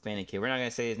Hispanic kid. We're not gonna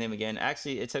say his name again.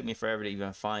 Actually, it took me forever to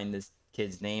even find this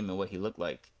kid's name and what he looked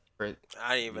like. I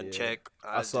didn't even Yeah. check.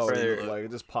 I saw just it. looked. Like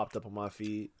it just popped up on my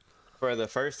feed. For the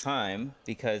first time,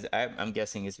 because I'm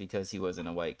guessing it's because he wasn't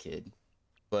a white kid,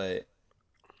 but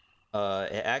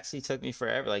it actually took me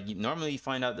forever. Like normally you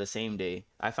find out the same day.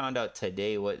 I found out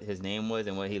today what his name was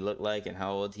and what he looked like and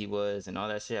how old he was and all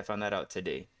that shit. I found that out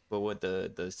today. But with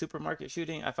the supermarket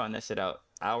shooting, I found that shit out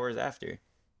hours after.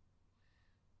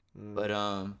 But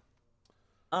I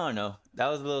don't know. That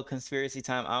was a little conspiracy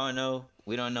time. I don't know.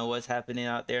 We don't know what's happening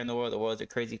out there in the world. The world's a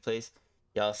crazy place.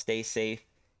 Y'all stay safe.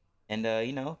 And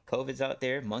you know, COVID's out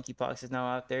there. Monkeypox is now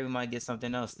out there. We might get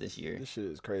something else this year. This shit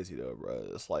is crazy though, bro.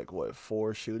 It's like what,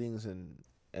 4 shootings in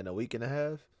a week and a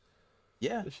half?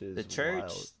 Yeah, This shit the is church,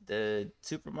 wild. the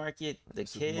supermarket, the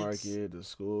kids. Supermarket, the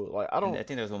school. Like I And don't. I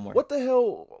think there's one more. What the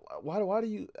hell? Why do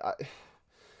you?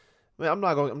 Man, I'm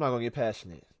not gonna get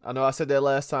passionate. I know I said that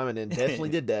last time and then definitely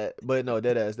did that, but no,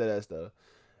 dead ass though.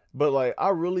 But like, I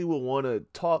really would want to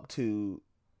talk to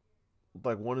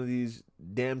like one of these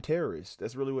damn terrorists.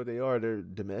 That's really what they are. They're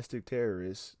domestic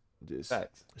terrorists, just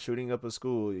Facts. shooting up a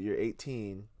school. You're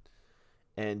 18,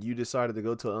 and you decided to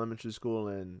go to elementary school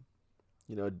and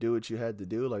do what you had to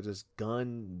do, like just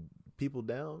gun people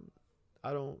down.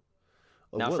 I don't.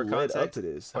 Now what for led up context, to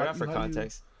this? or not for how do you-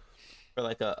 context, for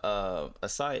like a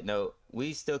side note,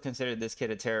 we still consider this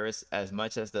kid a terrorist as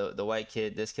much as the white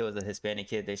kid. This kid was a Hispanic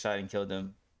kid. They shot and killed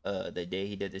him the day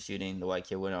he did the shooting. The white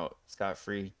kid went out scot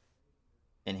free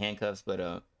in handcuffs,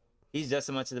 but he's just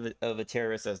as much of a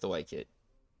terrorist as the white kid.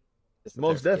 Just for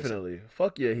Most clarification. definitely.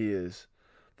 Fuck yeah, he is.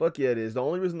 Fuck yeah, it is. The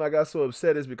only reason I got so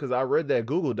upset is because I read that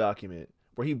Google document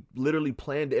where he literally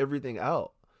planned everything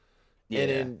out. Yeah.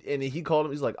 And he called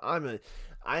him. He's like, I'm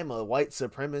a white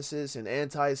supremacist and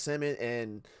anti-Semite,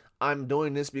 and I'm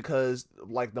doing this because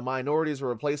like the minorities are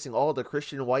replacing all the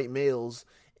Christian white males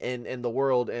in the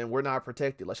world, and we're not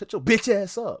protected. Like, shut your bitch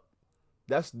ass up.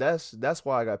 That's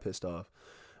why I got pissed off.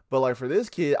 But like for this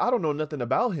kid, I don't know nothing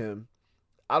about him.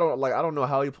 I don't know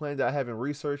how he planned it. I haven't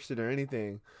researched it or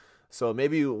anything. So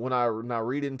maybe when I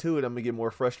read into it, I'm gonna get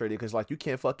more frustrated because like you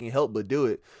can't fucking help but do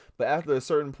it. But after a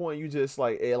certain point, you just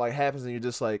like it like happens and you're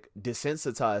just like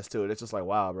desensitized to it. It's just like,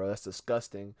 wow, bro, that's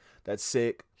disgusting. That's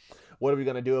sick. What are we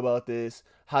gonna do about this?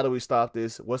 How do we stop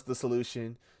this? What's the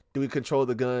solution? Do we control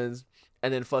the guns?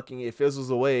 And then fucking it fizzles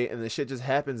away and the shit just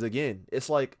happens again. It's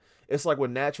like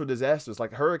with natural disasters,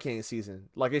 like hurricane season,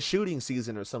 like it's shooting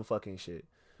season or some fucking shit.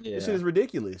 Yeah. This shit is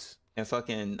ridiculous. And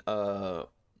fucking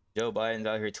Joe Biden's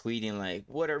out here tweeting like,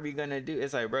 "What are we gonna do?"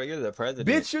 It's like, bro, you're the president.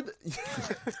 Bitch, you're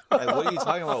Like, what are you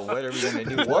talking about? What are we gonna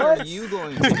do? What What? are you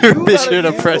going to do? Bitch, you're the What are you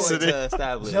going president. to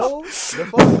establish? Joe, the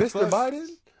fuck, Mr. Biden?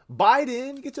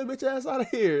 Biden, get your bitch ass out of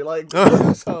here. Like,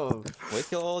 do something.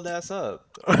 Wake your old ass up.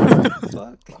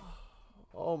 Fuck.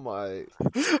 Oh my,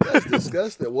 that's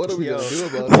disgusting. What are we Yo. gonna do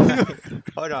about it?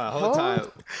 Hold on, Huh? hold time.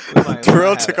 We might Terrell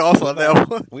have- took off we on might- that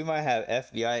one. We might have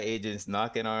FBI agents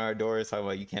knocking on our doors talking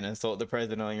about you can't insult the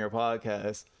president on your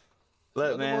podcast.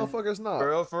 Look, The man, motherfuckers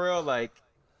not. for real, like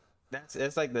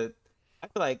it's like I feel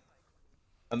like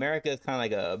America is kind of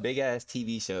like a big ass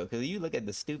TV show because you look at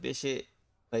the stupid shit,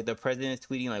 like the president's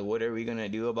tweeting like, "What are we gonna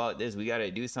do about this? We gotta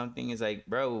do something." It's like,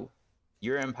 bro,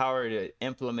 you're empowered to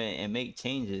implement and make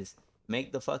changes.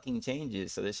 Make the fucking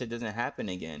changes so this shit doesn't happen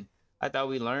again. I thought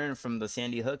we learned from the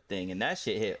Sandy Hook thing, and that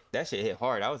shit hit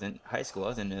hard. I was in high school.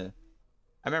 I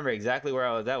remember exactly where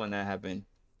I was at when that happened.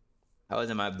 I was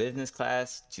in my business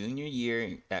class junior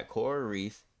year at Coral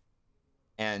Reef,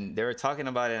 and they were talking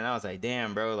about it, and I was like,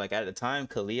 damn, bro. Like at the time,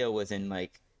 Kalia was in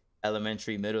like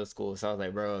elementary, middle school, so I was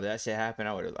like, bro, if that shit happened,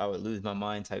 I would lose my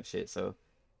mind type shit. So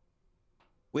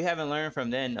we haven't learned from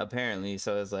then apparently.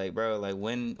 So it's like, bro, like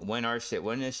when is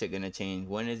this shit gonna change?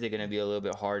 When is it gonna be a little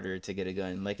bit harder to get a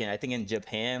gun? Like I think in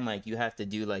Japan, like you have to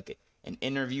do like an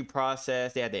interview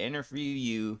process. They have to interview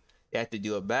you. They have to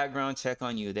do a background check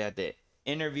on you. They have to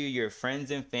interview your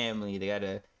friends and family. They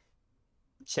gotta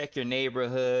check your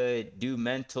neighborhood, do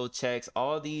mental checks,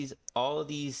 all these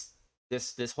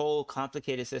this whole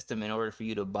complicated system in order for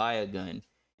you to buy a gun.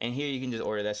 And here you can just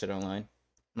order that shit online.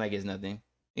 Like it's nothing.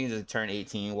 You can just turn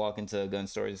 18, walk into a gun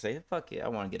store and say, "Fuck it, I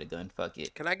want to get a gun. Fuck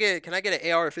it." Can I get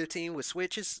an AR-15 with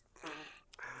switches?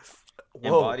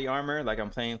 And Whoa. body armor, like I'm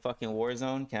playing fucking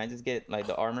Warzone. Can I just get like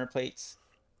the armor plates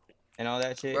and all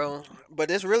that shit? Bro, but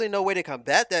there's really no way to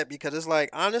combat that because it's like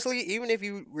honestly, even if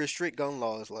you restrict gun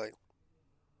laws, like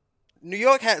New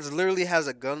York literally has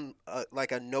a gun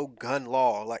like a no gun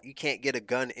law. Like you can't get a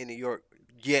gun in New York.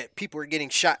 Yet people are getting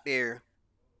shot there.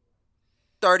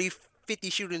 30, 50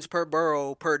 shootings per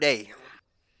borough per day.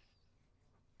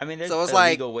 I mean, there's So it's like-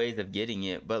 illegal ways of getting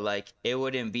it, but like it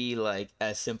wouldn't be like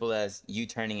as simple as you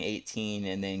turning 18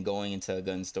 and then going into a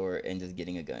gun store and just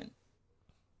getting a gun.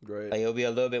 Great. Like it'll be a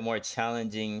little bit more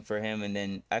challenging for him, and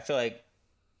then I feel like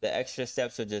the extra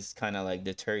steps will just kind of like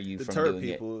deter you from Deter doing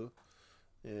it. people.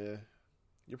 Yeah,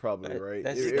 you're probably But right.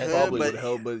 that's- It that's- probably but would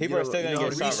help, but People are still gonna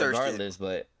get shot researched it. regardless,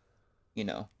 but you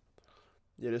know.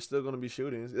 Yeah, there's still gonna be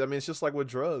shootings. I mean, it's just like with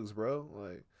drugs, bro.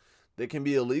 Like they can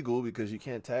be illegal because you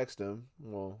can't tax them.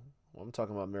 Well, I'm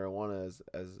talking about marijuana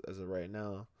as of right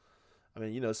now. I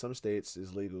mean, some states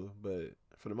is legal, but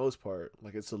for the most part,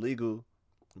 like it's illegal,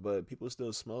 but people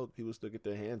still smoke. People still get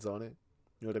their hands on it.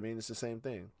 You know what I mean? It's the same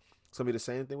thing. It's gonna be the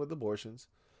same thing with abortions.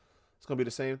 It's gonna be the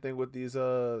same thing with these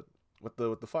with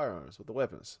the firearms, with the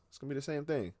weapons. It's gonna be the same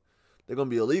thing. They're gonna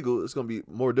be illegal. It's gonna be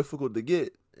more difficult to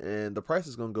get, and the price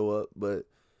is gonna go up. But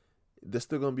there's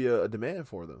still gonna be a demand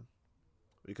for them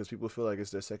because people feel like it's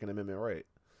their Second Amendment right.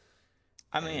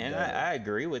 I mean, and And, I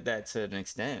agree with that to an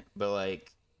extent, but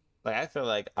like Like I feel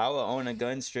like I will own a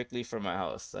gun strictly for my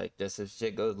house. Like just if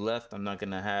shit goes left, I'm not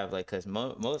gonna have like because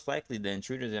most likely the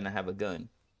intruder's gonna have a gun.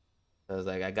 So it's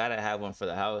like I gotta have one for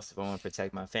the house if I want to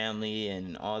protect my family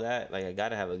and all that. Like I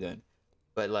gotta have a gun.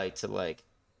 But like to like,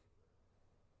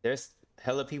 there's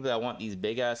hella people that want these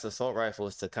big ass assault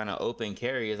rifles to kind of open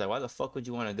carry. It's like why the fuck would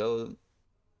you want to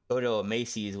go to a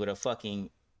Macy's with a fucking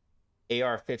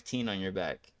AR-15 on your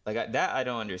back? Like that I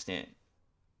don't understand.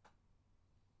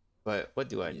 But what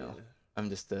do I know? Yeah. I'm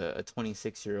just a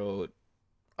 26-year-old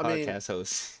I mean, podcast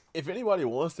host. if anybody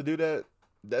wants to do that,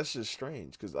 that's just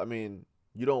strange. Because I mean,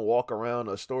 you don't walk around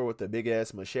a store with a big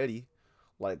ass machete,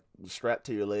 like strapped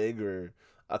to your leg, or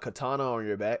a katana on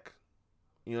your back.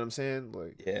 You know what I'm saying?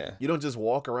 Like, Yeah. you don't just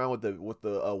walk around with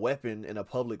a weapon in a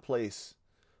public place.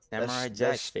 Samurai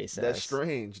Jack's face That's ass.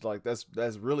 strange. Like that's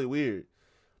really weird.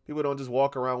 People don't just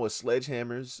walk around with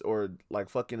sledgehammers or like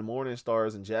fucking morning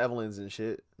stars and javelins and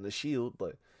shit and the shield.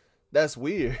 Like that's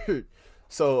weird.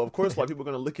 So of course, like people are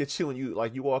gonna look at you and you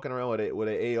walking around with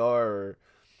an AR or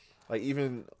like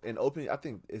even in open. I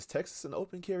think is Texas an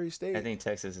open carry state? I think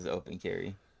Texas is open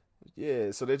carry.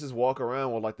 Yeah. So they just walk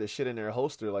around with like the shit in their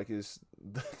holster like it's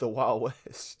the Wild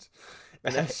West,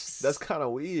 and that's kind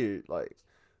of weird. Like,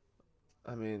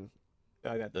 I mean.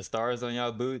 I got the stars on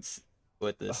y'all boots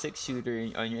with the 6-shooter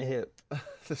on your hip.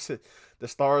 The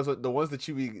stars, the ones that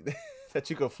that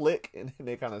you could flick and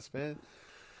they kind of spin.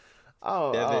 I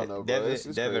don't know, bro. It's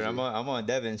Devin, crazy. I'm on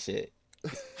Devin shit.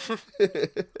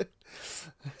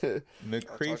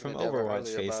 McCree from to Devin Overwatch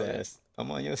earlier face about it. ass.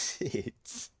 I'm on your shit.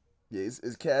 Yeah,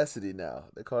 it's Cassidy now.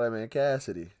 They call that man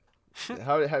Cassidy.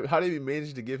 How did he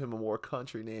manage to give him a more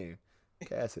country name?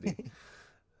 Cassidy.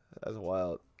 That's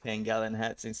wild. 10-gallon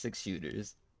hats and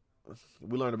 6-shooters.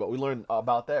 We learned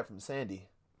about that from Sandy.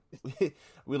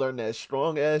 We learned that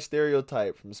strong ass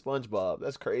stereotype from SpongeBob.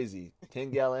 That's crazy.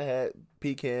 10-gallon hat,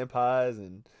 pecan pies,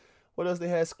 and what else they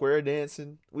had? Square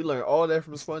dancing. We learned all that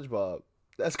from SpongeBob.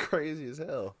 That's crazy as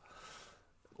hell.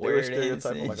 They were Square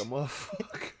stereotyping like a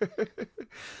motherfucker.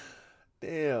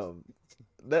 Damn.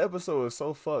 That episode was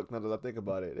so fucked now that I think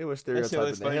about it. They were was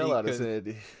stereotyping the hell funny out of 'cause-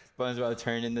 Sandy. SpongeBob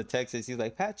turned into Texas. He's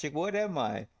like, Patrick, what am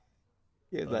I?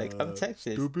 He's like, I'm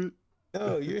Texas. Stupid.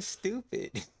 No, you're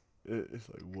stupid. It's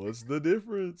like, what's the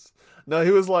difference? No,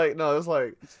 he was like,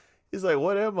 he's like,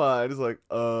 what am I? And he's like,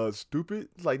 stupid.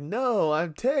 He's like, no,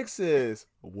 I'm Texas.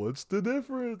 What's the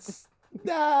difference?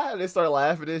 Nah. They start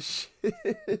laughing and shit.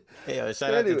 Hey, yo,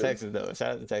 shout out to Anyway. Texas, though.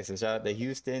 Shout out to Texas. Shout out to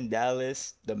Houston,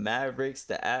 Dallas, the Mavericks,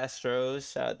 the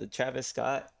Astros. Shout out to Travis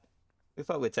Scott. We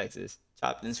fuck with Texas.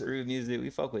 Chopped and Screwed music. We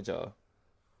fuck with y'all.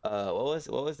 What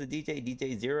was the DJ?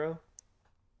 DJ Zero?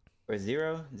 Or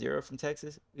Zero from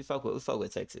Texas. We fuck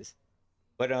with Texas.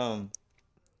 But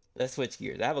let's switch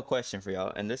gears. I have a question for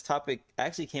y'all, and this topic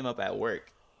actually came up at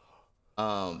work.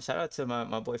 Shout out to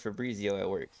my boy Fabrizio at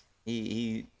work.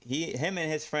 Him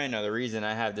and his friend are the reason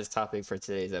I have this topic for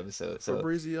today's episode. So,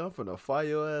 Fabrizio, I'm finna fire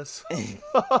your ass.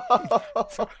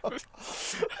 so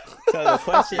the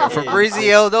question is,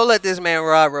 Fabrizio, don't let this man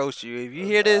Rob roast you. If you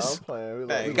hear I'm this, playing. You We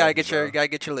gotta you love gotta you, get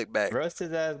bro. your lick back. roast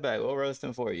his ass back. We'll roast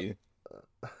him for you.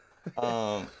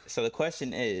 So the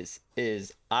question is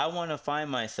I want to find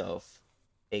myself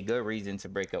a good reason to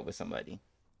break up with somebody,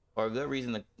 or a good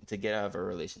reason to get out of a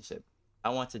relationship. I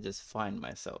want to just find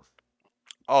myself.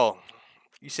 Oh,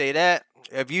 you say that?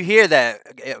 If you hear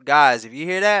that, guys, if you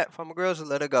hear that from a girl, just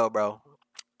let it go, bro.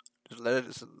 Just let it.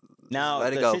 Just Now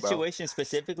let it the go, bro. situation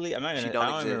specifically, I'm not She gonna. don't I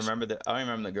don't even exist. remember I don't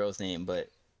remember the girl's name, but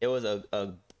it was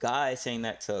a guy saying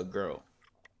that to a girl.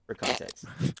 For context,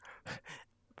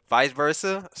 Vice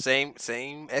versa,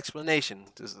 same explanation.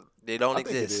 Just, they don't I think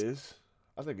it exist. is.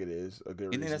 I think it is a good you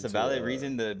reason. think that's a to, valid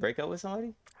reason to break up with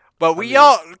somebody? But we mean,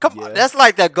 all come yeah. on. That's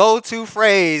like the go-to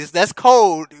phrase. That's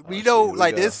code. We shit, know here we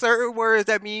like go. there's certain words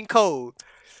that mean code.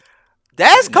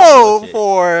 That's think that's code bullshit.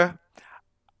 for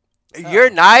you're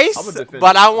I'm nice, a defender.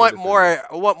 but I I'm a want defender. more.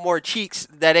 I want more cheeks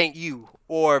that ain't you,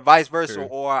 or vice versa, True.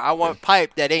 or I want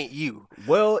pipe that ain't you.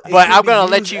 Well, it But can I'm be gonna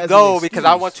let used you as an go because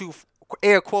I want excuse. to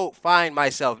air quote find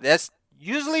myself. That's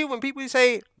usually when people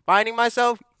say finding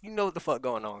myself. You know what the fuck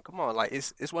going on. Come on, like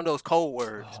it's one of those code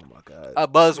words, Oh my god. a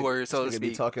buzzword, so to This nigga be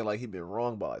speak. talking like he been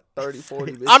wrong by 30,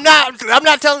 40 bitches. I'm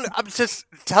not telling. I'm just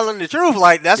telling the truth.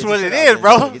 Like that's Get your what shit it off, is, man.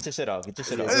 bro. Get your shit off. Get your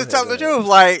shit Yeah, I'm off. go just ahead, telling go the ahead. truth.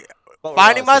 Like What we're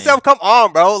finding all saying. myself. Come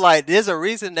on, bro. Like there's a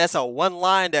reason. That's a one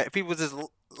line that people just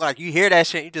like. You hear that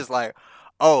shit, you just like,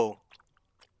 oh,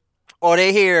 or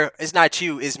they hear it's not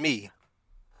you, it's me.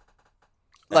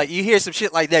 Like you hear some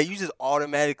shit like that, you just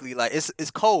automatically like it's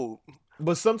cold.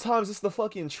 But sometimes it's the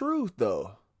fucking truth,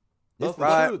 though. It's the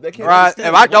Right, truth. They can't right. understand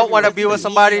If it. I don't want to What's be the with meaning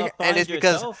somebody, of and find it's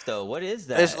because yourself, though? What is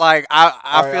that? it's like All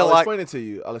I right, feel I'll like explain it to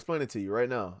you. I'll explain it to you right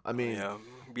now. I mean, yeah,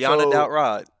 beyond a so- doubt,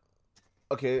 right?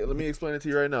 okay, let me explain it to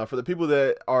you right now. For the people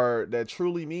that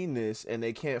truly mean this and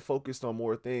they can't focus on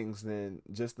more things than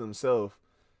just themselves,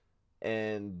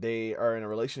 and they are in a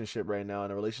relationship right now,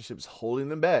 and the relationship is holding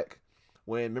them back.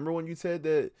 Remember when you said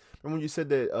that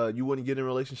you wouldn't get in a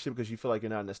relationship because you feel like you're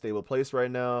not in a stable place right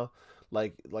now,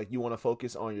 like you want to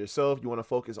focus on yourself, you want to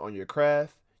focus on your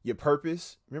craft, your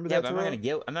purpose. Remember Yeah, that? but I'm not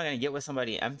Terrell? gonna get with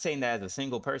somebody. I'm saying that as a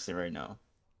single person right now.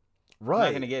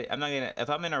 Right. I'm not gonna. If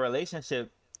I'm in a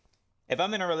relationship, if I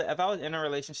was in a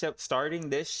relationship starting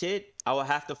this shit, I would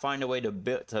have to find a way to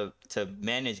build to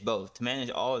manage both, to manage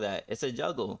all of that. It's a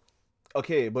juggle.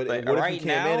 Okay, but But what if you right can't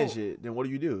now- manage it? Then what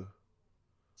do?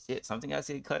 Shit, something else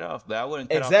to get cut off. But I wouldn't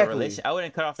cut off Exactly. the relation. I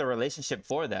wouldn't cut off the relationship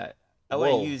for that. I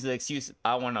wouldn't Whoa. use the excuse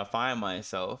I want to find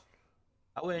myself.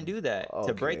 I wouldn't do that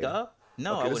to break Okay. up.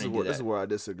 No, Okay, I this wouldn't is do where, that. This is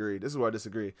where I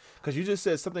disagree. Because you just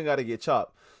said something got to get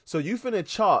chopped. So you finna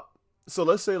chop. So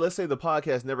let's say the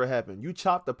podcast never happened. You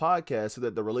chop the podcast so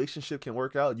that the relationship can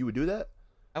work out. You would do that?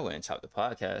 I wouldn't chop the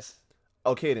podcast.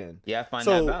 Okay then. Yeah, I find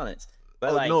So- that balance.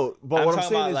 But Oh, like, no, but I'm what I'm talking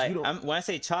saying about is like, you don't- when I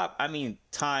say chop, I mean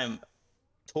time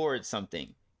towards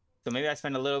something. So maybe I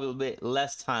spend a little bit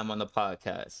less time on the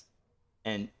podcast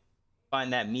and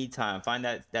find that me time, find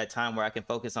that time where I can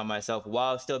focus on myself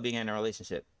while still being in a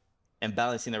relationship and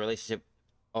balancing the relationship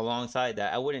alongside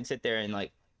that. I wouldn't sit there and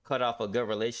like cut off a good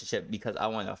relationship because I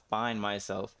want to find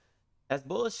myself. That's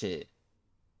bullshit.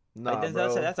 Nah, Like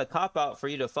bro. that's a cop out for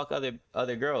you to fuck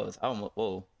other girls.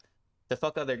 To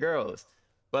fuck other girls.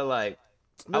 But like,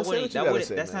 Man, say what you gotta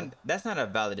say, that's man. not a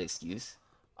valid excuse.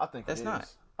 I think That's it not.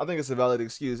 is. I think it's a valid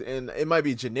excuse, and it might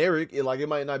be generic. It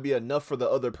might not be enough for the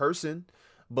other person,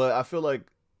 but I feel like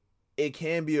it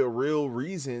can be a real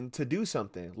reason to do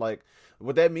something. Like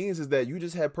what that means is that you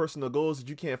just have personal goals that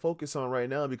you can't focus on right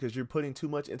now because you're putting too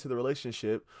much into the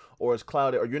relationship, or it's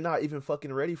clouded, or you're not even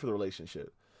fucking ready for the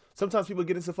relationship. Sometimes people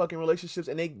get into fucking relationships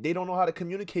and they don't know how to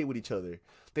communicate with each other.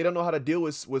 They don't know how to deal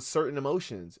with certain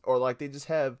emotions, or like they just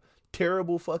have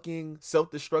terrible fucking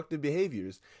self-destructive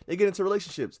behaviors. They get into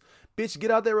relationships. Bitch,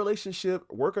 get out that relationship,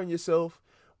 work on yourself,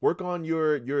 work on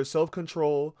your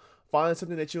self-control, find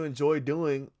something that you enjoy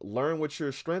doing, learn what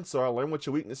your strengths are, learn what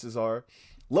your weaknesses are,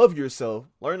 love yourself,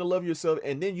 learn to love yourself,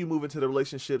 and then you move into the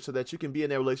relationship so that you can be in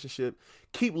that relationship,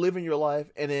 keep living your life,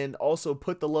 and then also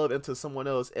put the love into someone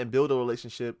else and build a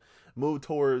relationship, move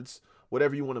towards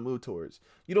whatever you want to move towards.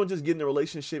 You don't just get in a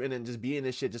relationship and then just be in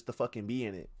this shit just to fucking be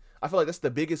in it. I feel like that's the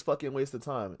biggest fucking waste of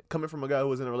time. Coming from a guy who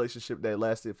was in a relationship that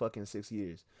lasted fucking 6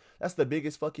 years. That's the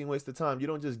biggest fucking waste of time. You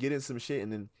don't just get in some shit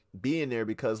and then be in there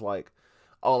because like,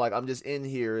 oh, like I'm just in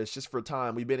here. It's just for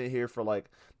time. We've been in here for like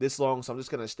this long, so I'm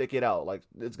just gonna stick it out. Like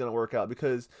it's gonna work out,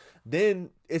 because then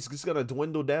it's just gonna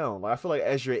dwindle down. Like I feel like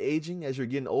as you're aging, as you're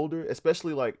getting older,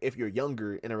 especially like if you're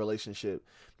younger in a relationship,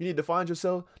 you need to find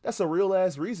yourself. That's a real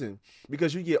ass reason,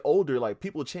 because you get older. Like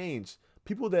people change.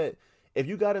 People that if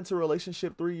you got into a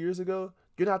relationship 3 years ago,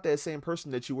 you're not that same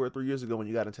person that you were 3 years ago when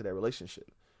you got into that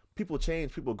relationship. People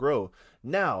change, people grow.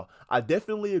 Now, I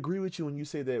definitely agree with you when you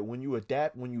say that when you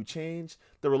adapt, when you change,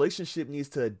 the relationship needs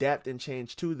to adapt and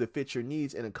change too to fit your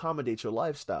needs and accommodate your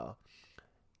lifestyle.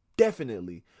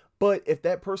 Definitely. But if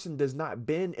that person does not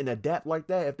bend and adapt like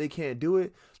that, if they can't do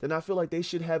it, then I feel like they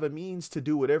should have a means to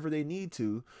do whatever they need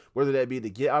to, whether that be to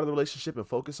get out of the relationship and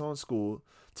focus on school,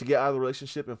 to get out of the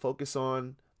relationship and focus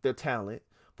on their talent,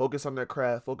 focus on their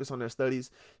craft, focus on their studies.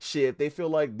 Shit, if they feel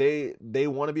like they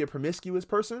want to be a promiscuous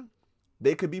person,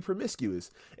 they could be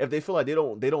promiscuous. If they feel like they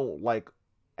don't like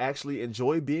actually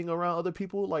enjoy being around other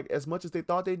people like as much as they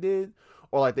thought they did,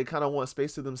 or like they kind of want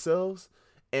space to themselves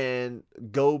and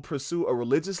go pursue a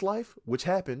religious life, which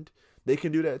happened, they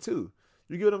can do that too.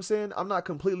 You get what I'm saying? I'm not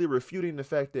completely refuting the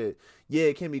fact that, yeah,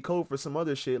 it can be cold for some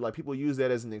other shit. Like people use that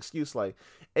as an excuse. Like,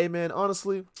 hey man,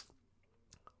 honestly,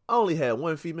 I only had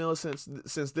one female since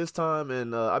this time,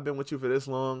 and I've been with you for this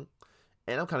long,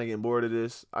 and I'm kind of getting bored of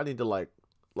this. I need to like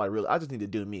really, I just need to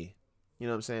do me. You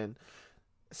know what I'm saying?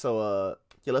 So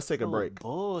yeah, let's take a break.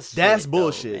 Bullshit, That's though,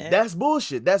 bullshit. man. That's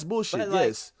bullshit. That's bullshit. But, like,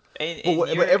 Yes, And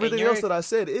but everything else that I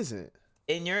said isn't.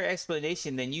 in your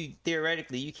explanation, then you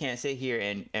theoretically you can't sit here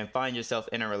and find yourself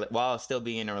in while still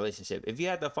being in a relationship. If you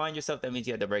have to find yourself, that means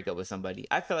you have to break up with somebody.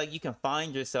 I feel like you can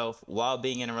find yourself while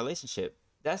being in a relationship.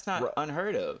 That's not Right.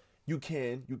 unheard of. You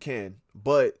can,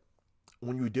 but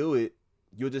when you do it,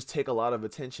 you'll just take a lot of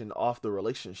attention off the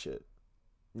relationship.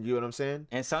 You know what I'm saying?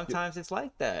 And sometimes it's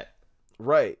like that.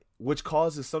 Right. Which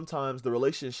causes sometimes the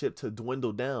relationship to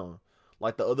dwindle down.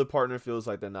 Like the other partner feels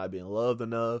like they're not being loved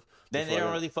enough. Then they feel don't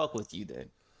like- really fuck with you then.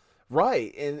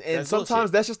 Right, and That's sometimes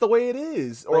bullshit. that's just the way it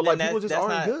is, or But like then people just aren't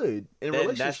not good in then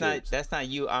relationships. that's not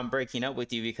you. I'm breaking up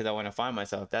with you because I want to find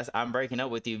myself. That's I'm breaking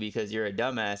up with you because you're a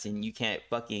dumbass and you can't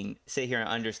fucking sit here and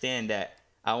understand that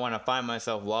I want to find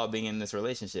myself while being in this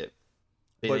relationship.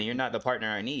 Then But you're not the partner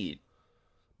I need.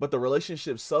 the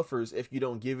relationship suffers if you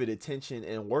don't give it attention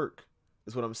and work.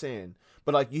 Is what I'm saying.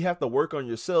 But like you have to work on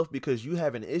yourself because you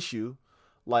have an issue,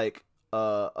 like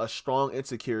a strong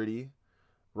insecurity,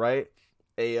 right?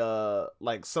 A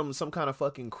like some kind of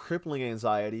fucking crippling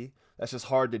anxiety that's just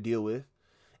hard to deal with.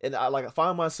 And I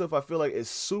find myself, I feel like it's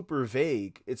super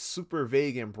vague. It's super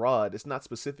vague and broad. It's not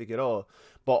specific at all.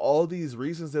 But all these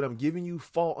reasons that I'm giving you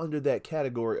fall under that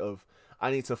category of I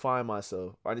need to find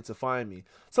myself. I need to find me.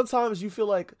 Sometimes you feel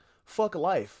like fuck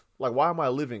life. Like why am I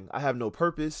living? I have no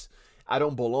purpose. I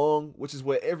don't belong, which is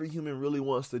what every human really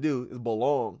wants to do is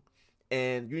belong.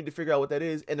 And you need to figure out what that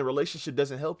is. And the relationship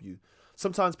doesn't help you.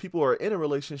 Sometimes people are in a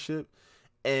relationship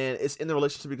and it's in the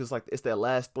relationship because like it's that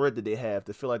last thread that they have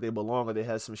to feel like they belong or they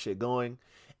have some shit going,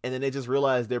 and then they just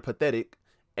realize they're pathetic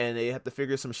and they have to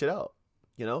figure some shit out,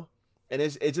 you know. And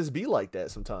it just be like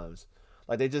that sometimes.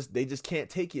 Like they just can't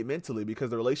take it mentally because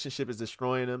the relationship is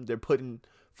destroying them. They're putting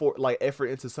for like effort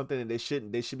into something and they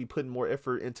shouldn't. They should be putting more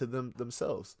effort into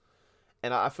themselves.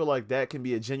 And I feel like that can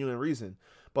be a genuine reason.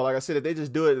 But like I said, if they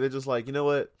just do it, they're just like, you know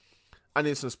what? I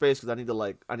need some space because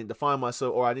I need to find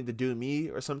myself or I need to do me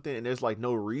or something. And there's like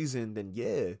no reason, then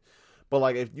yeah. But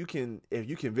like if you can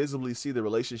visibly see the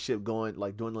relationship going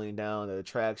like dwindling down, the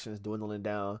attractions dwindling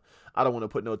down, I don't want to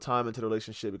put no time into the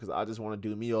relationship because I just want to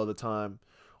do me all the time,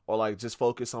 or like just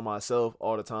focus on myself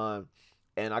all the time,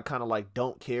 and I kind of like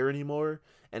don't care anymore.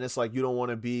 And it's like you don't want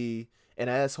to be an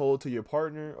asshole to your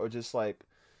partner, or just like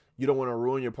you don't want to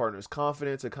ruin your partner's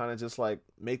confidence or kind of just like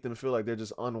make them feel like they're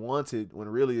just unwanted when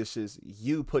really it's just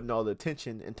you putting all the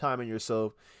attention and time in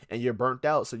yourself and you're burnt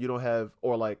out. So you don't have,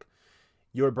 or like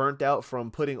you're burnt out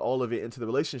from putting all of it into the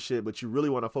relationship, but you really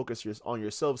want to focus on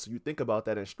yourself. So you think about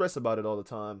that and stress about it all the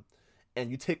time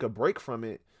and you take a break from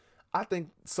it. I think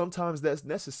sometimes that's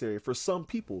necessary for some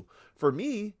people. For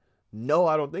me, no,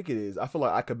 I don't think it is. I feel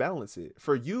like I could balance it.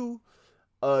 For you,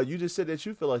 you just said that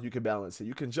you feel like you can balance it.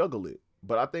 You can juggle it.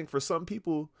 But I think for some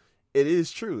people, it is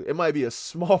true. It might be a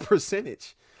small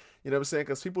percentage. You know what I'm saying?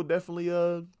 Because people definitely,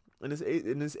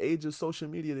 in this age of social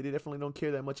media, they definitely don't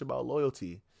care that much about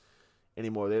loyalty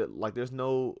anymore. They like there's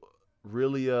no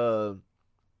really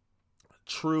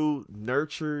true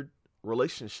nurtured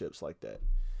relationships like that.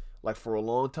 Like for a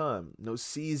long time, no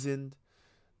seasoned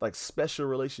like special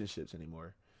relationships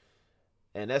anymore.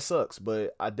 And that sucks,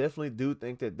 but I definitely do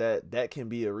think that can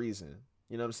be a reason.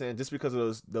 You know what I'm saying? Just because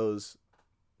of those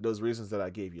reasons that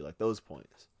I gave you, like those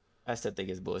points. I still think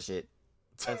it's bullshit.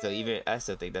 I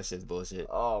still think that's just bullshit.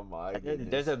 Oh my goodness.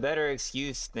 There's a better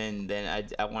excuse than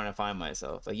I want to find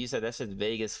myself. Like you said, that's just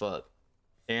vague as fuck.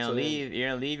 You're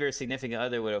gonna leave your significant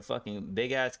other with a fucking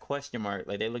big ass question mark,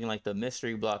 like they're looking like the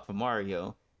mystery block from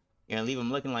Mario. You're gonna leave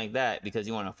them looking like that because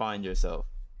you want to find yourself.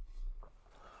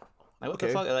 Like what the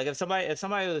fuck? Like if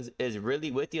somebody is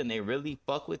really with you and they really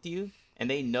fuck with you and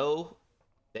they know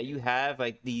that you have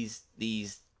like these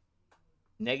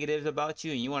negatives about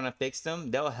you and you want to fix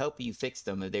them, they'll help you fix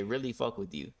them if they really fuck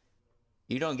with you.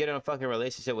 You don't get in a fucking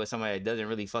relationship with somebody that doesn't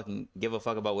really fucking give a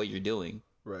fuck about what you're doing,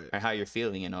 right, or how you're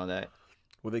feeling and all that.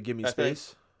 Will they give me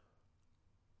space?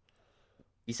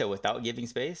 You said without giving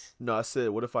space? No, I said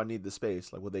what if I need the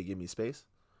space? Like, will they give me space?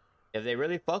 If they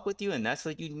really fuck with you and that's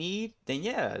what you need, then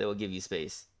yeah, they will give you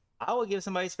space. I will give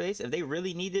somebody space. If they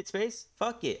really needed space,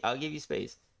 fuck it, I'll give you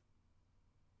space.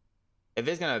 If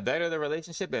it's gonna better the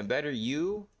relationship and better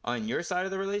you on your side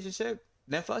of the relationship,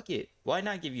 then fuck it. Why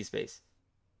not give you space?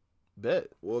 Bet.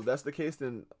 Well, if that's the case,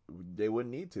 then they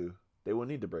wouldn't need to. They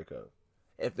wouldn't need to break up.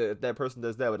 If that person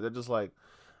does that, but they're just like,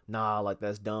 nah, like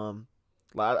that's dumb.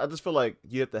 Like I just feel like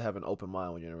you have to have an open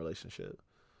mind when you're in a relationship.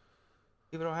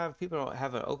 People don't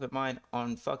have an open mind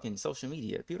on fucking social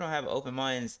media. People don't have open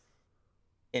minds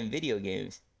in video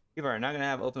games. People are not gonna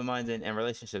have open minds in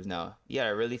relationships now. You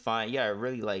gotta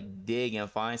really like dig and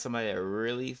find somebody that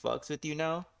really fucks with you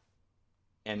now,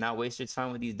 and not waste your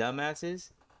time with these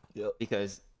dumbasses. Yep.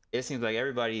 Because it seems like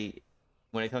everybody,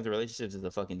 when it comes to relationships, is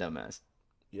a fucking dumbass.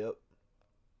 Yep.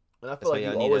 And I feel like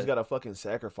you always gotta fucking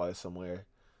sacrifice somewhere.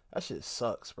 That shit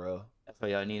sucks, bro. That's why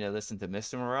y'all need to listen to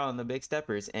Mr. Morale and the Big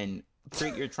Steppers and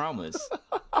treat your traumas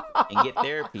and get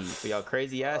therapy for y'all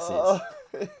crazy asses.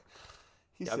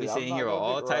 Y'all be sitting here with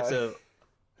all types of,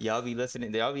 y'all be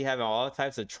listening, y'all be having all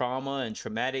types of trauma and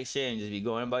traumatic shit and just be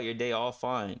going about your day all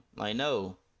fine. Like,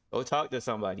 no, go talk to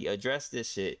somebody, address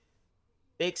this shit,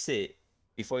 fix it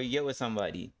before you get with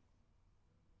somebody.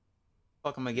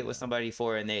 fuck am I get with somebody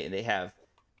for, and they have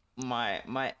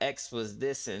my ex was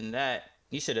this and that.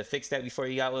 You should have fixed that before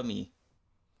you got with me.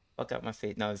 Fuck out my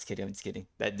face. No, I'm just kidding. I'm just kidding.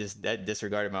 That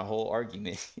disregarded my whole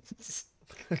argument.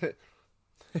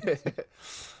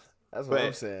 That's what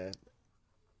I'm saying.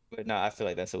 But no, I feel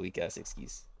like that's a weak ass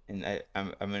excuse, and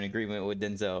I'm in agreement with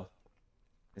Denzel.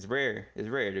 It's rare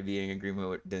to be in agreement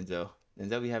with Denzel.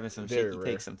 Denzel be having some Very shaky rare.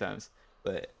 takes sometimes,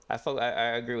 but I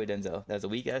agree with Denzel. That's a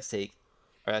weak ass take,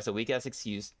 or that's a weak ass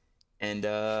excuse, and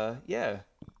yeah.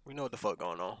 We know what the fuck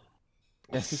going on.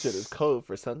 He said it's code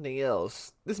for something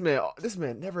else. This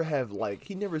man never have like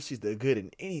he never sees the good in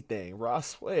anything, bro. I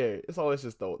swear, it's always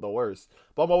just the worst.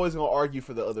 But I'm always gonna argue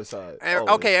for the other side. And,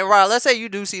 always. okay, and Rod, let's say you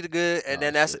do see the good, and Oh,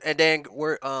 then that's shit. and then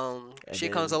we're shit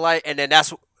then- comes to light, and then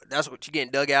that's what you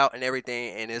getting dug out and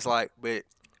everything, and it's like, but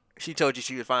she told you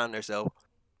she was finding herself.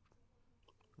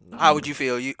 How would you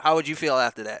feel? How would you feel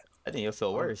after that? I think you'll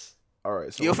feel worse. All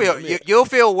right, so You'll let me- you'll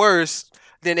feel worse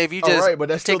than if you All just right, but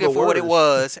that's still take it the for what it worst.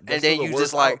 was, That's and then still the you worst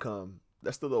just like, outcome.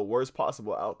 That's still the worst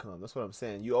possible outcome. That's what I'm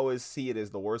saying. You always see it as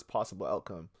the worst possible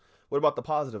outcome. What about the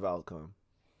positive outcome?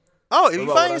 oh, if What you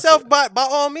about find what I yourself said? by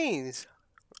all means,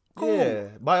 cool. Yeah,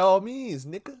 by all means,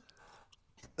 nigga.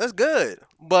 That's good,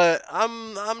 but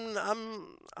I'm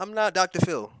not Dr.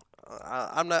 Phil.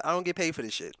 I'm not. I don't get paid for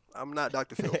this shit. I'm not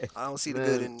Dr. Phil. I don't see the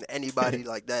good Man. in anybody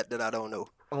like that I don't know.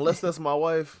 Unless that's my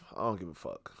wife, I don't give a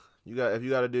fuck. If you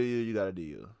gotta do you, you gotta do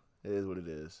you. It is what it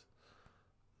is.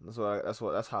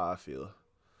 That's how I feel.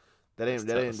 That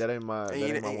ain't my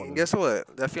woman. And guess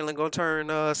what? That feeling gonna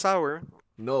turn sour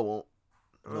No, it won't.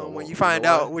 No, it when won't. you find know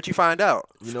out why? what you find out.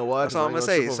 You know why? That's 'Cause I all ain't I'm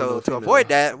gonna trip say. over So no to female. avoid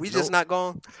that, we just Nope. not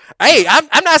going. Hey,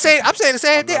 I'm not saying. I'm saying the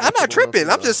same I'm thing. not I'm gonna not trip over no tripping.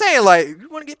 I'm female. just saying, like, you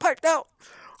want to get piped out,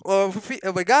 or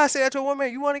if a guy say that to a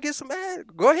woman, you want to get some ass,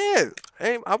 go ahead.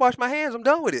 Hey, I wash my hands. I'm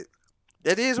done with it.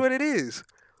 That is what it is.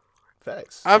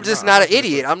 Facts. I'm just not an gonna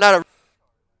idiot. trip. I'm not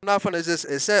gonna just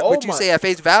accept Oh what you my- say at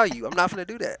face value. I'm not gonna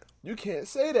do that. You can't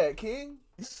say that, King.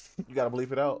 You gotta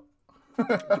bleep it out.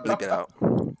 Bleep it out.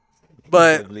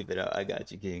 But But bleep it out. I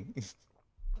got you, King.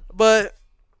 but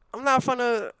I'm not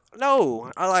gonna.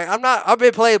 No, I'm not. I've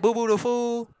been playing Boo Boo the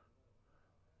Fool.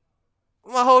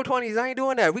 My whole 20s, I ain't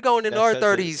doing that. We going into That's our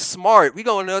such a- 30s smart. We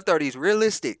going into our 30s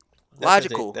realistic,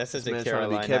 logical. That's such This a man trying to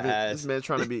be Carolina Kevin. ass. This man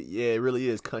trying to be. Yeah, it really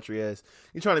is country ass.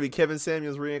 You trying to be Kevin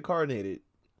Samuels reincarnated.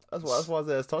 That's why his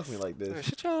ass talks to me like this.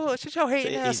 Shut your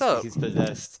hating ass He's, up. he's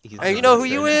possessed. He's And you know who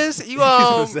possessed you right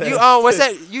now. is? You possessed. what's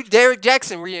that? You Derek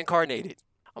Jackson reincarnated.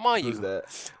 I'm on Who's you.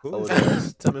 that? Who Oh, is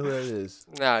that? Tell me who that is.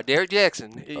 Nah, Derek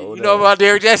Jackson. Oh, You know that. about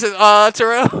Derek Jackson,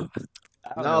 Terrell?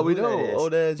 I don't Nah, know we who that know. is. Oh,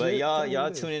 that's But it. y'all Tell me who y'all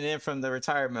it is. tuning in from the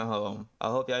retirement home. I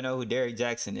hope y'all know who Derek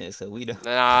Jackson is, so we don't.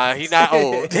 Nah, he not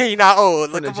old. He not old.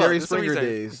 From Look the him Jerry up. That's what he Springer say.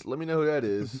 days. Let me know who that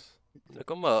is. Look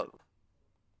him up.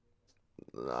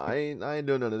 Nah, I ain't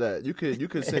doing none of that. You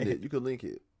could send it. You could link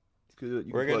it. You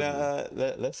We're could gonna plug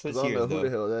me. let's switch 'Cause I don't know gears who the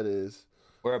though. hell that is.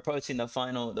 We're approaching the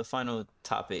final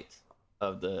topic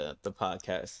of the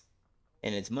podcast,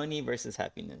 and it's money versus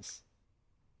happiness.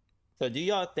 So do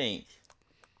y'all think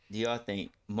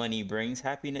money brings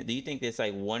happiness? Do you think it's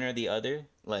like one or the other?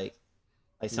 Like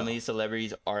some of these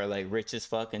celebrities are like rich as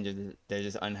fuck and they're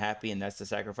just unhappy, and that's the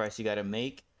sacrifice you got to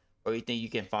make? Or you think you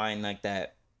can find like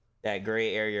that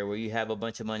gray area where you have a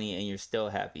bunch of money and you're still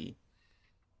happy?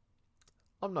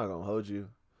 I'm not gonna hold you.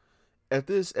 At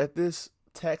this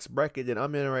tax bracket that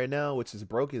I'm in right now, which is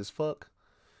broke as fuck.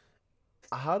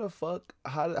 How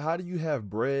do you have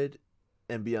bread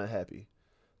and be unhappy?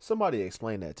 Somebody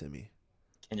explain that to me.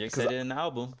 Kendrick 'Cause said it in the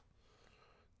album.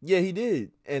 Yeah, he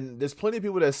did, and there's plenty of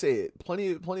people that say it.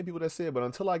 Plenty of people that say it. But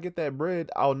until I get that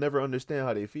bread, I'll never understand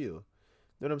how they feel. You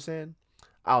know what I'm saying?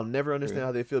 I'll never understand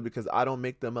how they feel because I don't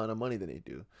make the amount of money that they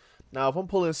do. Now, if I'm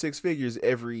pulling six figures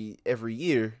every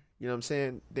year, you know what I'm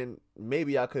saying? Then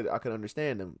maybe I could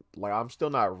understand them. Like I'm still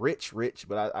not rich,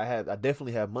 but I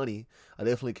definitely have money. I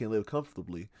definitely can live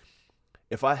comfortably.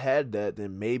 If I had that,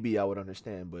 then maybe I would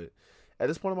understand. But at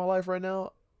this point in my life right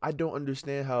now, I don't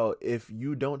understand how if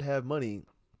you don't have money,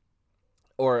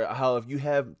 or how if you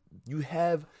have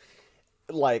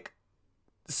like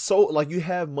you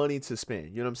have money to spend.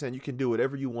 You know what I'm saying? You can do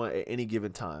whatever you want at any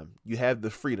given time. You have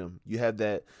the freedom. You have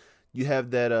that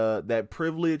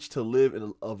privilege to live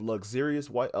in a luxurious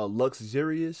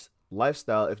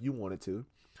lifestyle if you wanted to,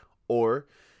 or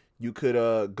you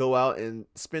could go out and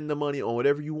spend the money on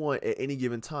whatever you want at any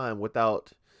given time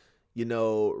without,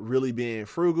 really being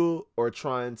frugal or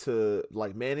trying to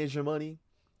like manage your money.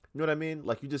 You know what I mean?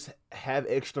 Like you just have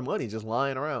extra money just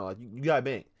lying around. Like you got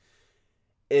bank.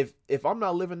 If I'm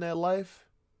not living that life,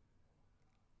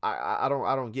 I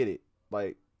don't get it.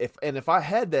 Like if I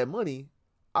had that money,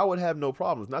 I would have no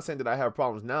problems. Not saying that I have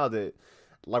problems now that,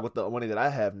 like with the money that I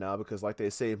have now, because like they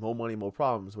say, more money, more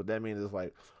problems. What that means is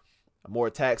like more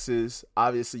taxes.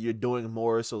 Obviously, you're doing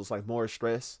more, so it's like more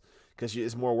stress because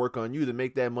it's more work on you to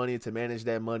make that money, to manage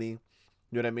that money. You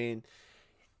know what I mean?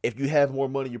 If you have more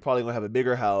money, you're probably gonna have a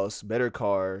bigger house, better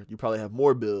car. You probably have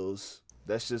more bills.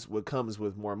 That's just what comes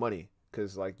with more money,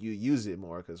 because like you use it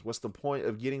more. Because what's the point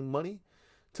of getting money?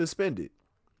 To spend it.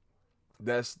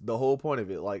 That's the whole point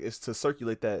of it. Like, it's to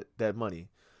circulate that money.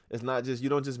 It's not just, you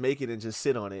don't just make it and just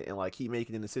sit on it and like keep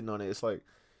making it and sitting on it. It's like,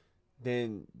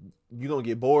 then you're gonna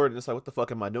get bored and it's like, what the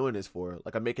fuck am I doing this for?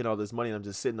 Like, I'm making all this money and I'm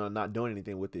just sitting on not doing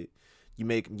anything with it. You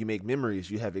make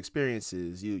memories, you have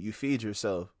experiences, you feed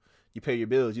yourself, you pay your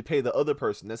bills, you pay the other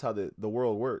person. That's how the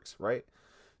world works, right?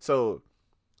 So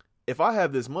if I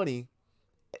have this money,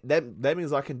 that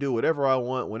means I can do whatever I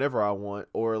want whenever I want,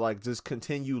 or like just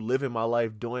continue living my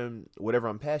life doing whatever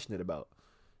I'm passionate about.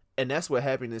 And that's what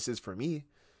happiness is for me.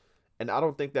 And I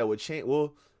don't think that would change.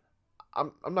 Well,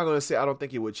 I'm not going to say I don't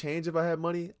think it would change if I had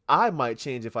money. I might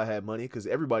change if I had money, because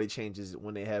everybody changes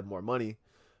when they have more money.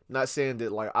 Not saying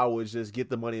that like I would just get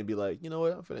the money and be like, you know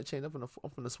what, I'm finna change. I'm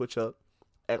finna switch up,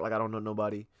 act like I don't know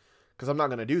nobody, because I'm not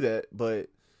going to do that. But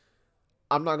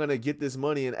I'm not going to get this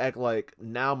money and act like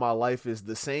now my life is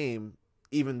the same,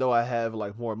 even though I have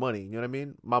like more money. You know what I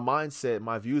mean? My mindset,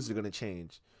 my views are going to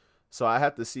change. So I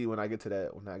have to see when I get to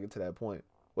that point.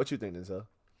 What you think, Denzel?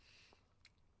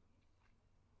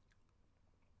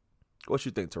 What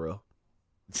you think, Terrell?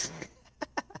 This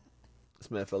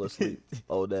man fell asleep.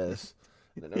 Old ass.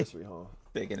 In the nursery home.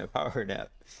 Taking a power nap.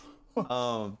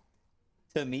 To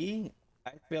me,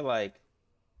 I feel like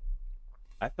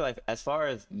as far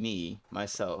as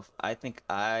myself, I think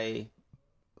I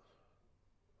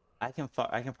can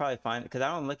probably find, because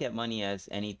I don't look at money as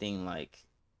anything like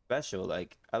special.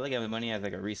 Like, I look at money as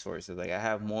like a resource. It's like I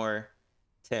have more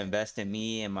to invest in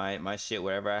me and my shit,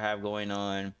 whatever I have going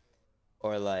on,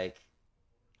 or like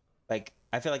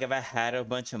I feel like if I had a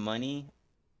bunch of money,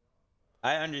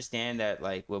 I understand that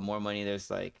like with more money there's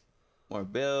like more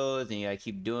bills and you gotta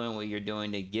keep doing what you're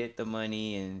doing to get the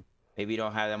money, and maybe you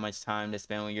don't have that much time to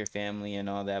spend with your family and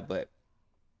all that. But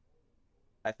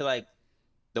I feel like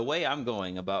the way I'm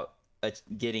going about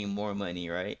getting more money,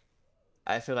 right?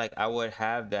 I feel like I would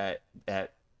have that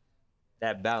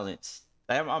balance.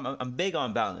 I'm big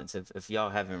on balance. If y'all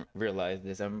haven't realized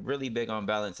this, I'm really big on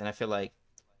balance, and I feel like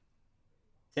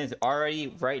since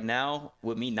already right now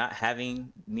with me not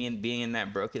having me and being in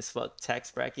that broke as fuck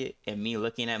tax bracket and me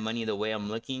looking at money the way I'm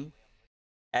looking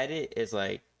at it, is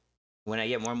like when I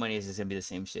get more money, it's just gonna be the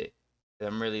same shit.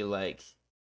 I'm really like,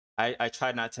 I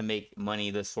try not to make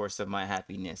money the source of my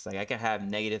happiness. Like, I can have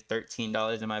negative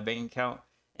 $13 in my bank account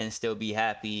and still be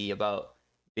happy about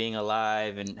being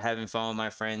alive and having fun with my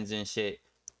friends and shit.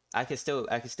 I could still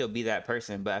be that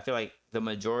person, but I feel like the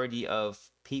majority of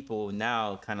people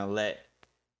now kind of let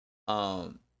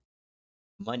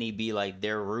money be like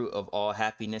their root of all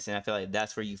happiness, and I feel like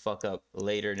that's where you fuck up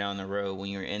later down the road when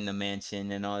you're in the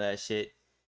mansion and all that shit,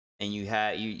 and you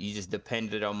just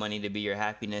depended on money to be your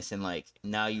happiness, and like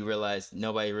now you realize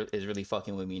nobody is really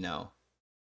fucking with me now,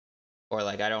 or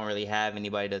like I don't really have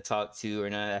anybody to talk to or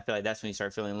not. I feel like that's when you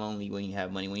start feeling lonely, when you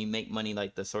have money, when you make money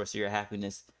like the source of your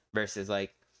happiness versus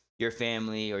like your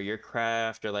family or your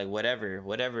craft or like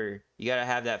whatever. You gotta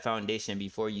have that foundation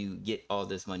before you get all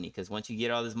this money, because once you get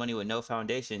all this money with no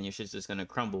foundation, your shit's just gonna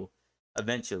crumble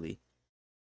eventually.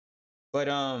 But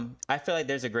I feel like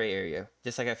there's a gray area,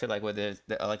 just like I feel like there's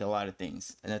like a lot of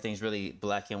things, and nothing's really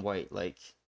black and white like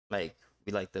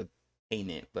we like to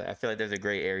paint it. But I feel like there's a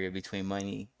gray area between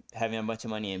money, having a bunch of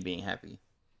money, and being happy.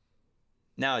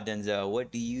 Now, Denzel,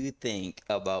 what do you think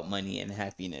about money and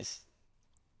happiness?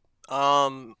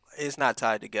 It's not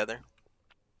tied together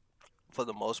for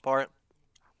the most part,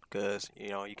 because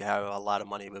you can have a lot of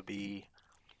money but be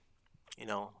you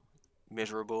know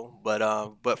miserable.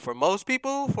 But for most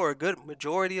people, for a good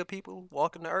majority of people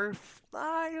walking the earth,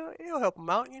 it'll help them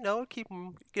out. Keep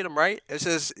them, get them right. It's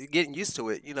just getting used to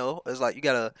it. It's like you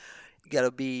gotta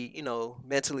be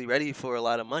mentally ready for a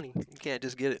lot of money. You can't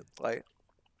just get it like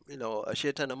a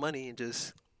shit ton of money and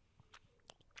just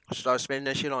start spending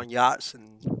that shit on yachts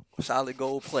and solid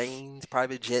gold planes,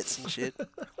 private jets and shit,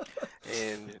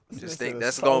 and just think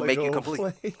that's gonna make you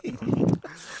complete.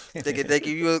 Think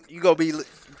you gonna be,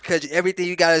 because everything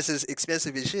you got is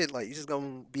expensive as shit. Like, you just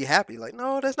gonna be happy. Like,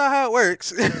 no, that's not how it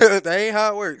works. That ain't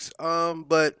how it works.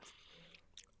 But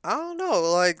I don't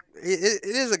know. Like, it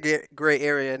is a gray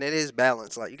area, and it is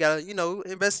balanced. Like, you gotta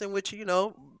invest in what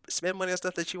spend money on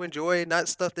stuff that you enjoy, not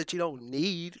stuff that you don't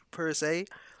need per se.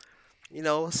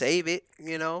 Save it.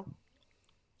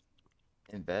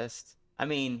 Invest. I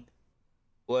mean,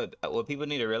 what people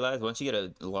need to realize, once you get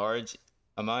a large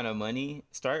amount of money,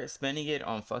 start spending it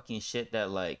on fucking shit that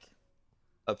like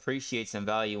appreciates in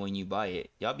value when you buy it.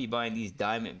 Y'all be buying these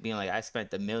diamond, being like, I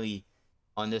spent $1 million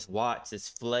on this watch, this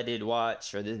flooded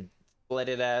watch, or this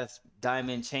flooded ass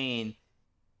diamond chain.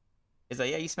 It's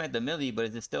like, yeah, you spent $1 million, but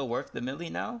is it still worth $1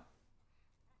 million now?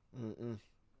 Mm-mm.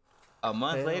 A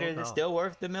month Hell later, is no. it still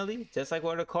worth $1 million? Just like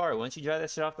with a car, once you drive that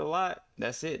shit off the lot,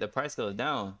 that's it. The price goes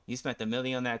down. You spent $1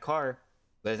 million on that car,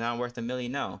 but it's not worth $1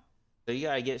 million now. So you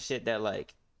gotta get shit that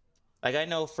like I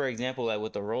know, for example, like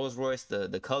with the Rolls Royce,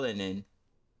 the Cullinan,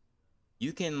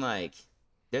 you can like,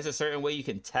 there's a certain way you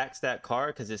can tax that car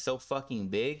because it's so fucking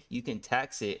big. You can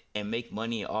tax it and make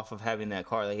money off of having that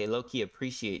car. Like it low key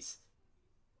appreciates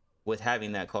with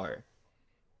having that car.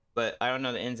 But I don't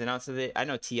know the ins and outs of it. I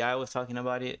know Ti was talking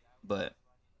about it, but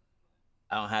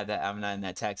I don't have that. I'm not in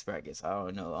that tax bracket, so I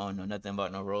don't know. I don't know nothing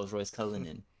about no Rolls Royce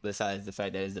Cullinan besides the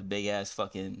fact that it's a big ass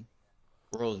fucking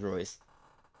Rolls Royce.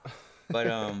 But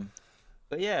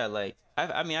yeah, like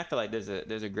I mean, I feel like there's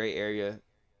a gray area.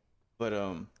 But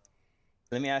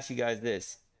let me ask you guys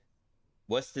this: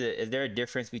 is there a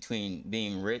difference between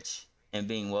being rich and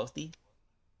being wealthy?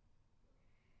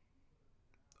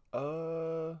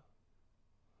 I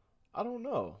don't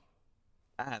know.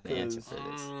 I have an answer for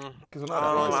Cause, this. cause when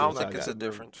I don't, think I of don't it, think I it's got a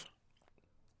difference.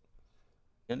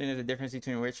 You don't think there's a difference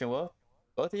between rich and wealth?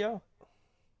 Both of y'all?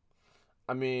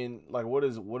 I mean, like, what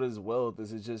is wealth?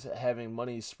 Is it just having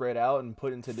money spread out and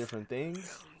put into different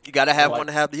things? You gotta have Like, one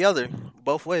to have the other,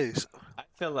 both ways. I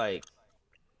feel like,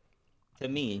 to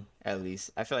me at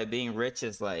least, I feel like being rich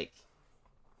is like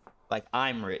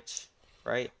I'm rich,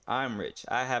 right? I'm rich.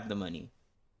 I have the money.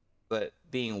 But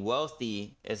being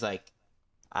wealthy is like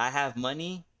I have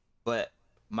money, but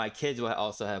my kids will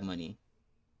also have money.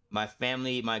 My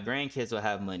family, my grandkids will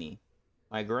have money.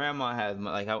 My grandma has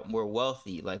we're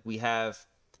wealthy. Like we have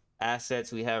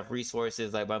assets, we have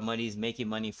resources. Like my money's making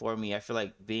money for me. I feel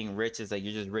like being rich is like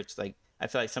you're just rich. Like I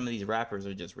feel like some of these rappers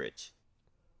are just rich.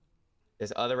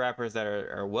 There's other rappers that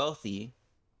are wealthy,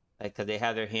 like because they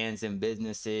have their hands in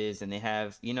businesses and they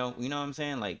have you know what I'm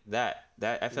saying, like that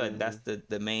I feel like that's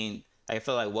the main. I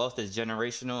feel like wealth is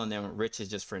generational and then rich is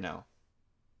just for now.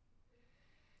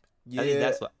 At least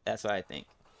yeah, that's what I think.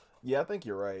 yeah, I think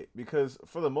you're right because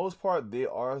for the most part they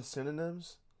are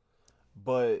synonyms,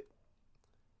 but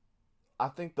I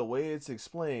think the way it's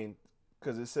explained,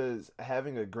 because it says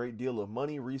having a great deal of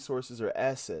money, resources, or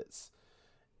assets,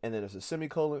 and then there's a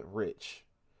semicolon, rich.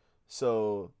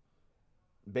 So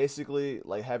basically,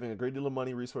 like having a great deal of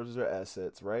money, resources, or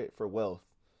assets, right, for wealth,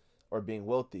 or being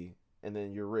wealthy, and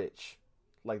then you're rich.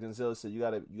 Like Denzel said, you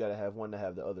gotta have one to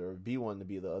have the other, or be one to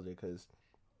be the other, because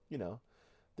you know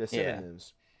they're Yeah.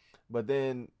 synonyms. But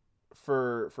then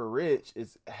for rich,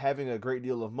 it's having a great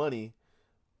deal of money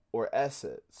or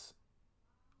assets,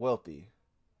 wealthy.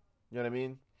 You know what I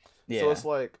mean? Yeah. So it's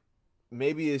like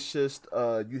maybe it's just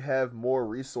you have more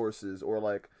resources, or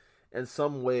like in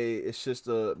some way it's just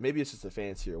maybe it's just a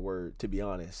fancier word, to be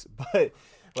honest.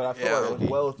 But I feel Yeah. like with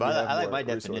wealth you But have I like more my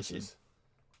definition. resources.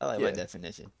 I like Yeah. my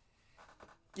definition.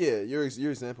 Yeah, your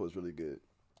example is really good.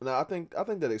 Now I think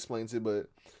that explains it, but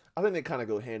I think they kind of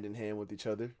go hand in hand with each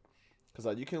other. Cause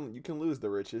like you can lose the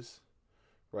riches,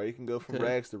 right? You can go from Could.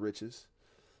 rags to riches,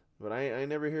 but I ain't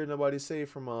never hear nobody say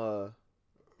from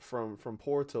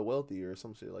poor to wealthy or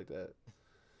some shit like that.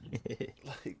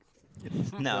 Like, you know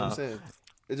what No, I'm saying?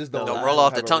 It just No, don't Don't I- roll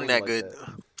off have the a tongue ring that like good.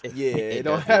 that. Yeah, it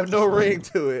don't doesn't. have no ring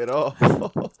to it at all.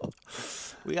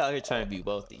 We out here trying to be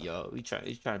wealthy, y'all. We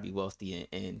trying to be wealthy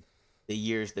in the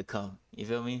years to come. You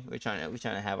feel me? We're trying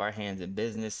to have our hands in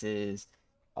businesses,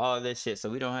 all this shit, so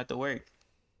we don't have to work.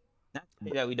 Not to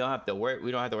say that we don't have to work.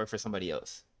 We don't have to work for somebody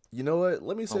else. You know what?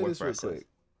 Let me Don't say work this for real ourselves. quick.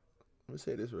 Let me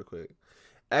say this real quick.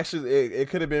 Actually, it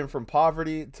could have been from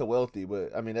poverty to wealthy,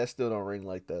 but I mean that still don't ring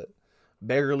like that.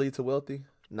 Beggarly to wealthy?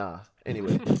 Nah.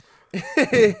 Anyway,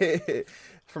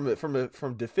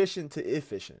 from deficient to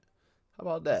efficient. How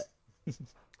about that?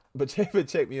 But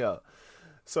check me out.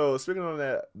 So speaking on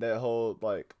that whole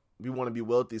like we want to be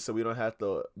wealthy so we don't have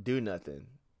to do nothing,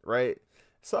 right?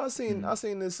 So I seen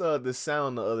this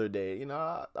sound the other day. You know,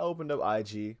 I opened up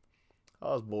IG.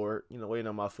 I was bored, waiting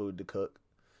on my food to cook.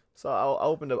 So I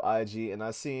opened up IG and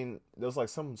I seen there was like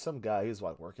some guy, he was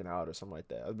like working out or something like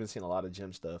that. I've been seeing a lot of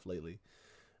gym stuff lately.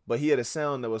 But he had a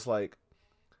sound that was like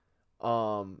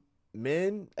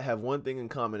men have one thing in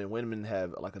common and women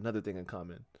have like another thing in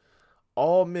common.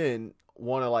 All men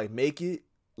want to like make it,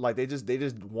 like they just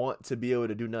want to be able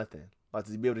to do nothing. Like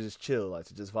to be able to just chill, like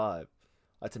to just vibe.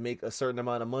 Like to make a certain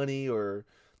amount of money or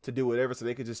to do whatever so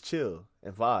they could just chill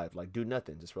and vibe, like do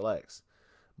nothing, just relax.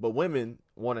 but women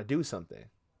want to do something.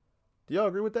 Do y'all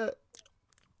agree with that?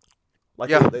 Like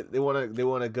Yeah. they want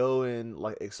to go and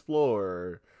like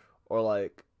explore or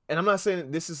like, and I'm not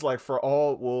saying this is like for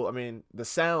all. Well, I mean the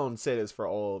sound said it's for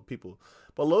all people,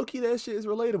 but low key that shit is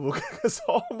relatable because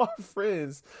all my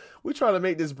friends we trying to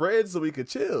make this bread so we could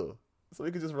chill, so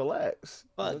we could just relax.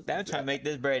 Fuck, I'm trying to make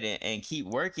this bread and keep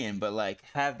working, but like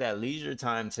have that leisure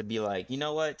time to be like, you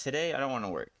know what? Today I don't want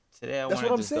to work. Today I That's want what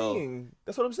to I'm just go. saying.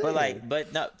 That's what I'm saying. But like,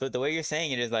 but the way you're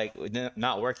saying it is like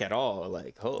not work at all.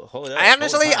 Like hold up.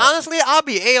 Honestly, hold honestly, I'll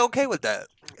be a-okay with that.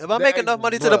 If I make That- enough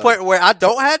money to the bruh. point where I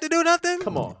don't have to do nothing,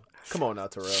 Come on now,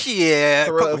 Terrell. yeah,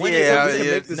 Terrell, if we yeah, can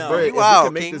yeah. make this No. bread, You if we wild,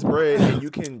 can make King. this bread and you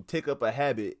can take up a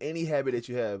habit, any habit that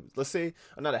you have, let's say,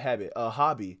 not a habit, a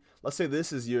hobby. Let's say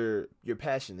this is your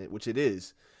passion, which it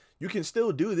is. You can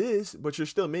still do this, but you're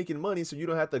still making money, so you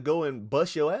don't have to go and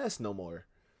bust your ass no more.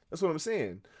 That's what I'm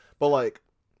saying. But like,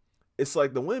 it's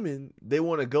like the women, they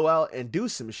want to go out and do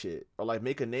some shit or like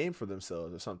make a name for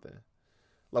themselves or something.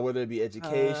 Like whether it be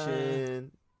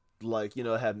education, like, you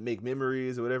know, make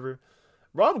memories or whatever.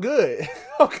 Bro, I'm good.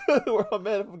 I'm good where I'm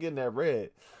at if I'm getting that bread.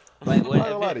 Like I'm not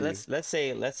gonna lie to you. let's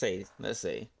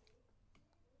say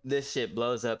this shit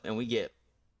blows up and we get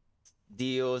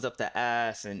deals up the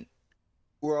ass and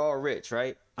we're all rich,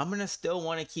 right? I'm gonna still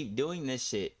want to keep doing this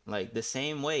shit like the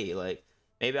same way. Like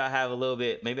maybe I have like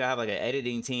an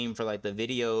editing team for like the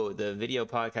video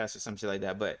podcast or some shit like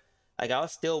that. But like I'll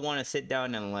still want to sit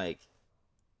down and like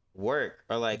work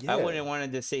or like I Yeah. wouldn't want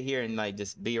to just sit here and like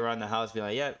just be around the house, be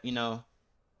like, yeah, you know,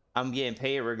 I'm getting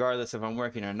paid regardless if I'm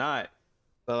working or not.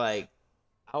 But like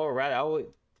I would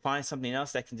find something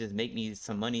else that can just make me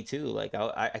some money too. Like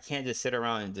I can't just sit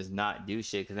around and just not do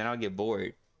shit because then I'll get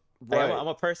bored. Like, Right. I'm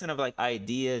a person of like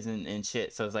ideas and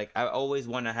shit. So it's like I always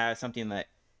want to have something that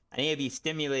I need to be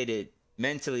stimulated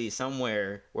mentally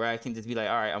somewhere where I can just be like,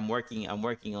 all right, I'm working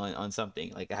on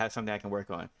something. Like I have something I can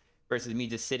work on. Versus me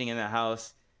just sitting in the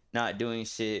house not doing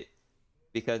shit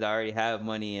because I already have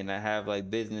money and I have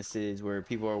like businesses where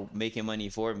people are making money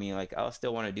for me. Like I'll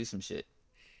still want to do some shit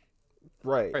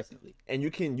Right. personally. And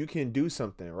you can do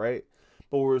something, right?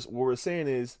 But what we're saying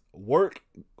is work,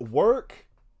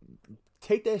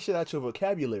 take that shit out your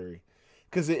vocabulary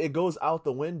because it goes out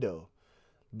the window.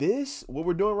 This, what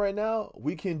we're doing right now,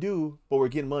 we can do, but we're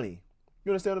getting money.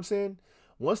 You understand what I'm saying?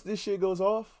 Once this shit goes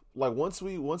off, like once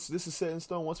this is set in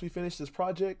stone, once we finish this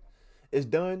project, it's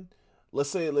done. Let's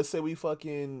say we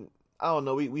fucking, I don't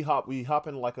know, we hop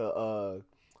in like the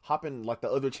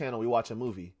other channel, we watch a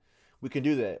movie. We can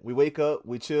do that. We wake up,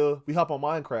 we chill, we hop on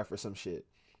Minecraft or some shit.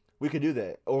 We could do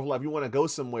that. Or like we want to go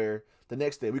somewhere the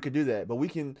next day, we could do that. But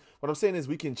what I'm saying is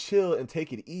we can chill and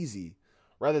take it easy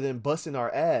rather than busting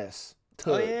our ass.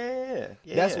 Oh yeah.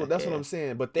 That's what I'm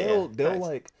saying. But they'll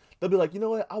facts. they'll be like, you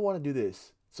know what, I want to do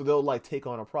this. So they'll like take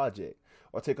on a project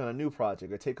or take on a new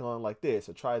project or take on like this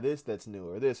or try this that's new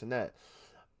or this and that.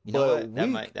 You know But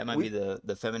what? That might be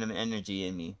the feminine energy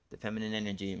in me. The feminine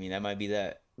energy in me. That might be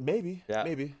that. maybe.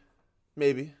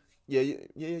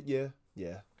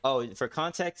 Yeah. Oh, for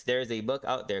context, there is a book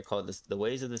out there called The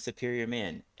Ways of the Superior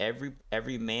Man. Every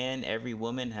man, every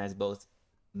woman has both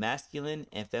masculine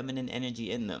and feminine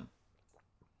energy in them.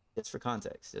 Just for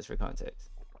context.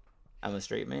 I'm a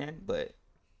straight man, but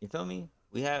you feel me?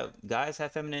 Guys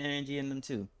have feminine energy in them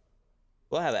too.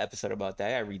 We'll have an episode about that.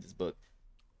 I gotta read this book.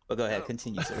 But go ahead,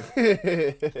 continue, sir.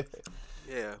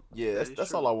 Yeah. Yeah, that is that's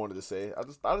true. all I wanted to say. I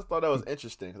just thought that was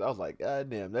interesting because I was like, God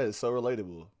damn, that is so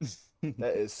relatable.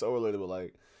 That is so relatable.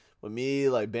 Like with me,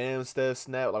 like Bam, Steph,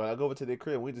 Snap, like when I go over to their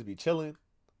crib and we just be chilling,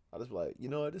 I just be like, you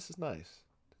know what, this is nice.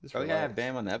 Just Bro, we gotta have relax.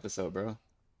 Bam on the episode, bro.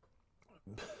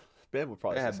 Bam would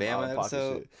probably We gotta say have some Bam on the out-of-pocket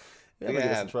episode. shit. Bam would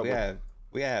get us in trouble.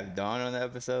 We gotta have Dawn on the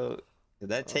episode. 'Cause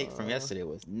that take from yesterday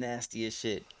was nasty as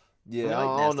shit. Yeah, We like I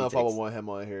don't nasty know if I would takes. want him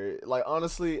on here. Like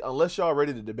honestly, unless y'all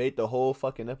ready to debate the whole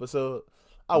fucking episode,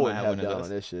 I We might wouldn't have have one of down those.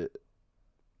 on this shit.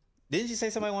 Didn't you say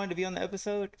somebody wanted to be on the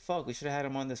episode? Fuck, we should have had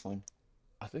him on this one.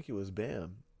 I think it was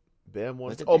Bam. Bam Was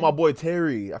wanted. it Oh, my Bam? boy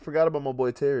Terry. I forgot about my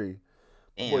boy Terry.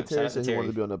 My Damn, boy shout Terry out to said he wanted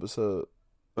to Terry. be on the episode.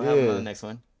 We'll have him on Yeah. the next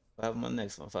one. Fuck I'm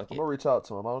it. gonna reach out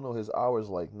to him. I don't know his hours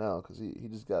like now because he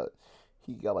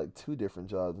got like 2 different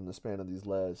jobs in the span of these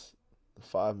last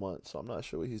 5 months. So I'm not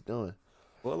sure what he's doing.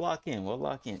 We'll lock in.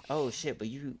 Oh shit, but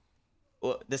you.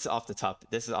 Well, this is off the topic.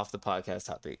 This is off the podcast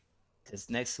topic. Cause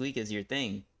next week is your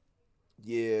thing.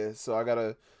 Yeah, so I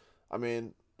gotta. I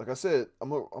mean, like I said, I'm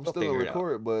still gonna figure it out.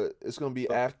 record, but it's gonna be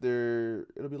We'll- after.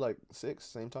 It'll be like 6,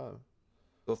 same time.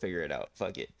 We'll figure it out.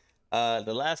 Fuck it.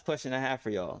 The last question I have for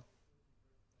y'all.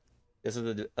 This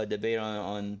was a debate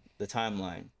on the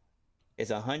timeline. Is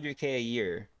 $100K a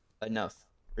year enough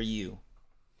for you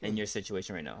in your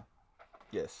situation right now?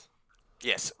 Yes.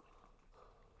 Yes.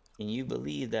 Can you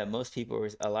believe that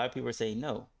a lot of people are saying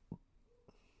no?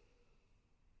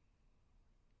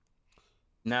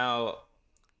 Now,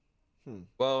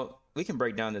 well, we can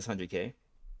break down this 100K.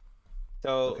 So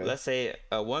Okay. let's say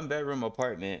a 1-bedroom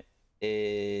apartment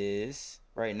is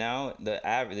right now the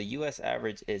U.S.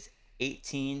 average is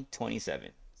 1827.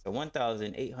 So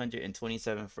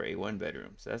 1,827 for a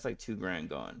 1-bedroom. So that's like $2,000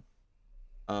 gone.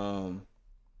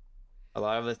 A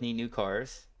lot of us need new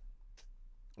cars.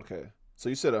 Okay. So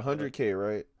you said 100K,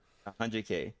 right?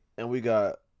 100K. And we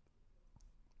got.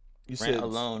 You Rent said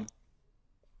alone.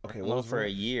 Okay. Rent What alone was for a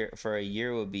rent? year. For a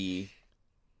year would be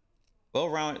well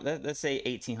around. Let's say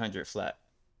 1,800 flat,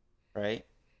 right?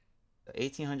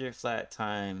 1,800 flat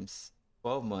times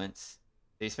 12 months.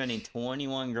 They're spending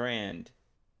 21 grand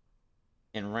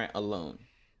in rent alone.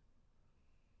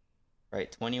 Right,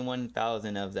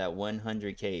 21,000 of that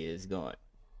 100K is gone.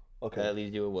 Okay. That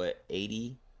leaves you with what,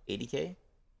 80K?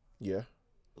 Yeah.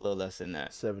 A little less than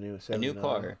that. 70. A new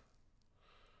car.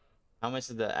 How much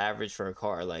is the average for a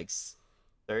car? Like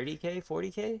 30K,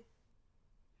 40K?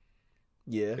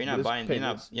 Yeah. You're but not it's buying.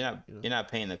 payments, You're not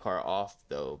paying the car off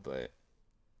though, but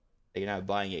you're not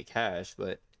buying it cash.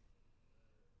 But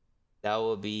that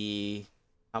would be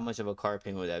how much of a car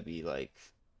payment would that be? Like,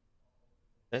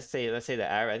 let's say the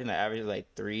average. I think the average is like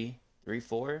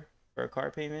 4 for a car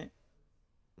payment.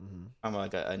 Mm-hmm. I'm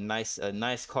like a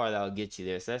nice car that'll get you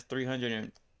there. So that's 300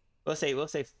 and we'll say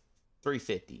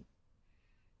 350.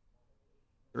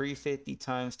 350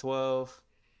 times 12.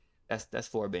 That's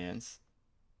 4 bands.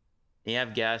 You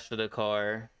have gas for the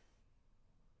car.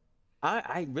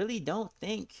 I really don't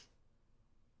think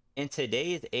in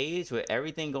today's age with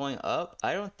everything going up,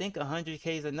 I don't think 100K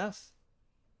is enough.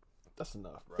 That's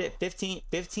enough, bro. 15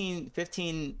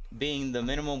 being the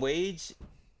minimum wage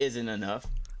isn't enough.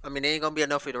 I mean, it ain't gonna be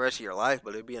enough for the rest of your life,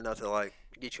 but it'd be enough to like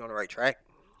get you on the right track.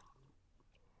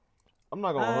 I'm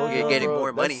not gonna hold You're you, getting bro.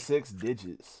 more That's money. 6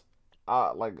 digits.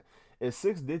 Like, if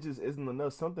 6 digits isn't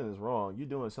enough, something is wrong. You're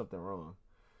doing something wrong.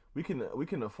 We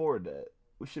can afford that.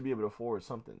 We should be able to afford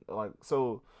something. Like,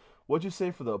 so, what'd you say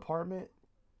for the apartment?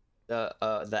 The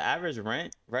average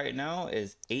rent right now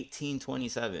is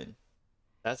 1827.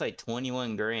 That's like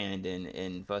 21 grand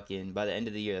in fucking by the end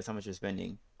of the year. That's how much you're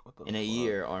spending What the in a fuck?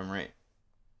 year on rent.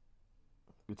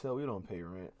 You tell we don't pay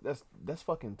rent. That's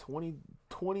fucking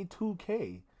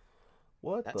 22K.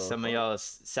 What That's the some fuck? of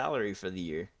y'all's salary for the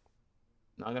year.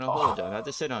 Not gonna hold y'all. Not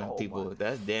to shit on Oh people. my-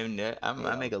 That's damn.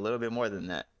 I make a little bit more than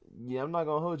that. Yeah, I'm not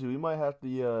gonna hold you. We might have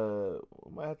to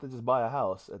just buy a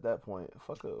house at that point.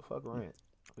 Fuck rent.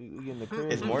 We getting the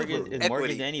crib. Is mortgage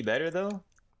Equity. any better though?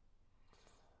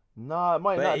 Nah, it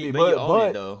might not be, but you own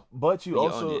it though. but you But you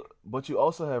own also it. but you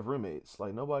also have roommates.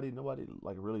 Like nobody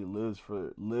like really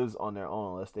lives on their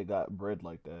own unless they got bread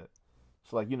like that.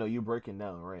 So like you're breaking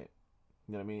down rent.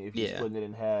 You know what I mean? If you're Yeah. splitting it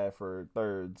in half or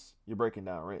thirds, you're breaking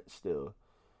down rent still.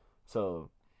 So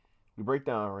we break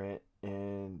down rent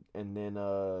and then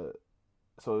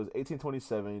so it was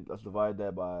 1827. Let's divide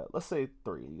that by, let's say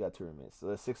 3. You got 2 roommates, so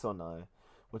that's 609,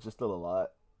 which is still a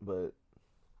lot, but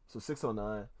so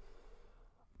 609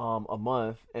 a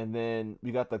month, and then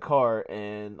we got the car,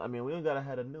 and I mean we don't gotta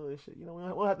have a new shit. We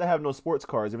don't have to have no sports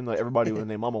cars, even though everybody and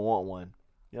their mama want one.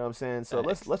 You know what I'm saying? So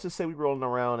let's just say we rolling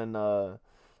around in a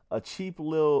cheap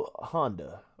little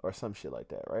Honda or some shit like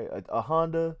that, right? A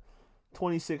Honda,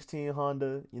 2016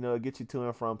 Honda. It gets you to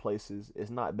and from places.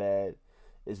 It's not bad.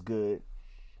 It's good.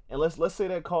 And let's say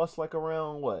that costs like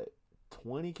around what,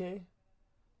 20K?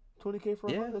 20K for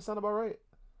a Yeah. Honda? That sound about right?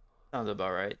 Sounds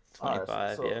about right. All right,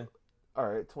 25, yeah. All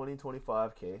right,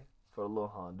 25K for a little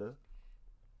Honda.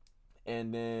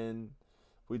 And then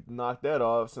we knock that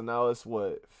off, so now it's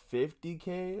what,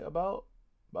 50K about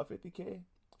 50K?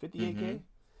 58K? Mhm.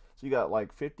 So you got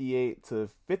like 53 to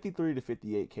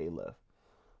 58K left.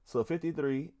 So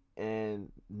 53,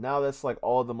 and now that's like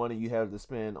all the money you have to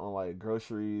spend on like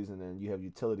groceries, and then you have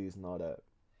utilities and all that.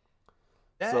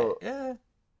 So- Yeah.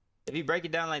 If you break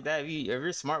it down like that, if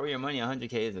you're smart with your money,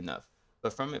 100K is enough.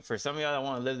 But for some of y'all that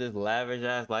want to live this lavish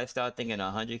ass lifestyle, thinking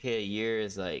 100K a year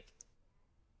is like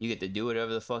you get to do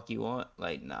whatever the fuck you want,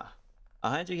 like nah.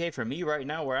 100K for me right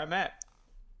now where I'm at.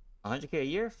 100K a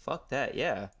year? Fuck that.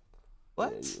 Yeah.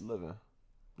 What? Yeah, you're living.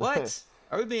 What?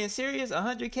 Are we being serious?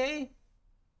 100K?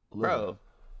 Bro,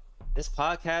 this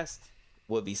podcast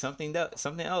would be something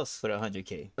else with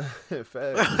 100K.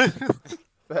 Facts.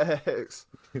 Facts.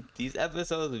 These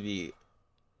episodes would be,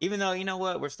 even though, you know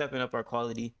what, we're stepping up our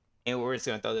quality, and we're just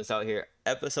gonna throw this out here.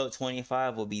 Episode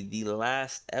 25 will be the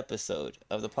last episode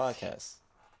of the podcast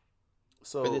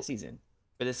So for this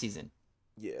season.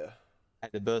 yeah,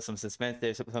 had to build some suspense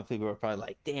there. Some people were probably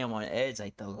like, damn, on edge,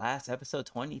 like the last episode,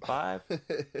 25.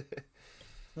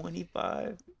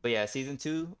 25. But yeah, season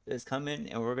 2 is coming,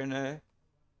 and we're gonna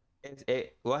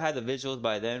we'll have the visuals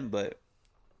by then, but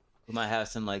we might have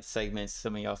some like segments,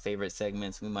 some of y'all favorite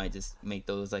segments. We might just make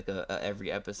those like a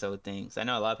every episode thing. So I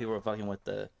know a lot of people are fucking with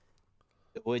the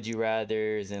would you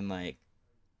rathers and like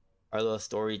our little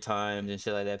story times and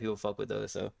shit like that. People fuck with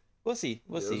those, so we'll see.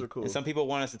 We'll Yeah, see. those are cool. And some people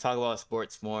want us to talk about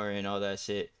sports more and all that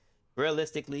shit.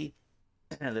 Realistically,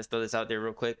 let's throw this out there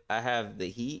real quick. I have the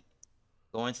Heat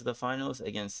going to the finals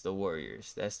against the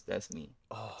Warriors. That's me.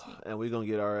 Oh, and we're gonna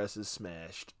get our asses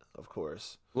smashed, of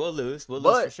course. We'll lose. We'll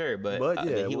But- lose for sure. But yeah,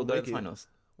 the Heat will we'll go to make the it. finals.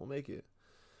 We'll make it.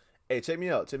 Hey, check me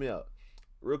out.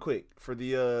 Real quick. For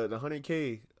the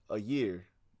 100K a year,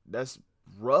 that's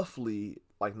roughly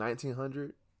like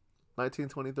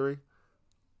 1923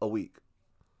 a week.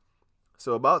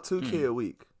 So about 2K a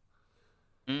week.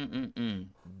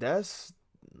 That's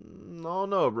I don't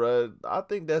know, bro. I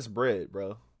think that's bread,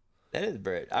 bro. That is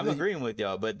bread. I'm Yeah. agreeing with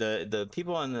y'all, but the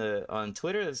people on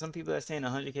Twitter, there's some people that saying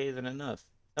 100K isn't enough.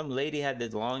 Some lady had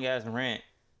this long ass rant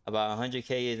about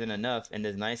 100K isn't enough in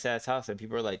this nice ass house, and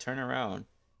people are like, turn around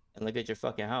and look at your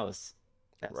fucking house.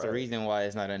 That's the Right. reason why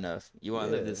it's not enough. You want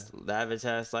to live this lavish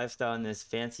ass lifestyle in this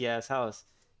fancy ass house.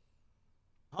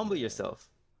 Humble yourself.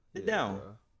 Sit down.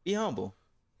 Bro. Be humble.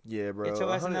 Yeah, bro. Get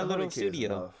your ass in that little 100K is studio.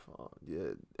 enough.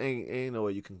 Yeah, ain't no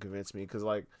way you can convince me because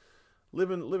like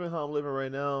living how I'm living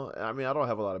right now. I mean, I don't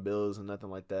have a lot of bills and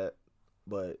nothing like that.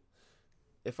 But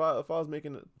if I was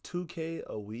making 2K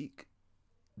a week,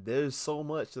 there's so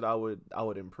much that I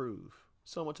would improve.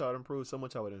 So much I would improve. So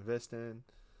much I would invest in.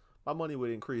 My money would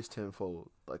increase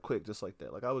tenfold, like quick, just like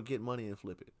that. Like I would get money and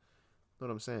flip it. Know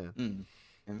what I'm saying?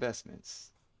 Investments.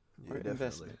 Yeah, Smart definitely,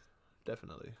 investments.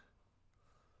 definitely.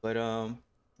 But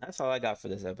that's all I got for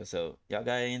this episode. Y'all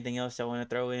got anything else y'all want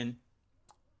to throw in?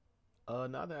 No,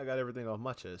 I think I got everything off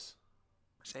my chest.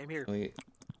 Same here. I was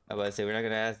about to say we're not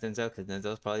gonna ask Denzel because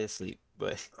Denzel's probably asleep.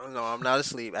 But Oh, no, I'm not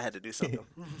asleep. I had to do something.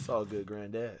 It's all good,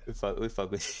 granddad. we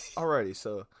fuck with. Alrighty,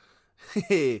 so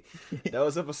that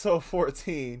was episode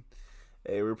 14.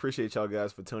 Hey, we appreciate y'all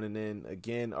guys for tuning in.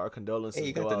 Again, our condolences. Hey,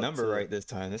 you go got the out number to- right this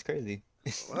time. That's crazy.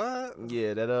 What?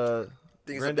 Yeah, that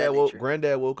Things of that nature.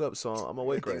 granddad woke up, so I'm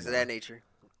awake right Things of now. that nature.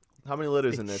 How many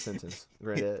letters in that sentence,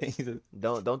 granddad? things of,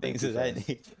 Don't think things too of that fast.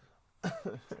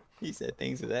 nature. He said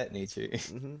things of that nature.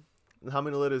 How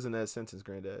many letters in that sentence,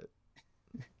 granddad?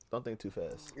 Don't think too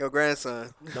fast. Your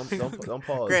grandson. Don't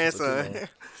pause. Grandson.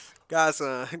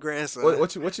 Godson. Grandson.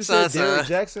 What you Son, said, Derrick son.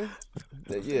 Jackson?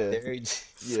 Yeah. Very-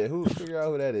 Yeah, who figure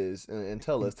out who that is and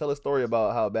tell a story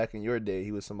about how back in your day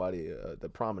he was somebody the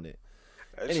prominent.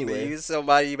 Actually, Anyway. you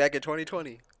somebody back in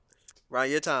 2020. Around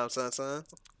your time, son.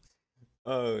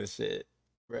 Oh shit.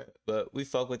 Right. But we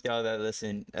fuck with y'all that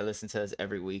listen to us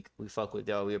every week. We fuck with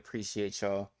y'all. We appreciate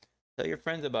y'all. Tell your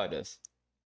friends about us.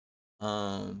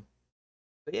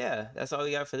 But yeah, that's all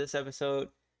we got for this episode.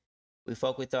 We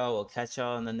fuck with y'all. We'll catch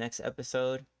y'all in the next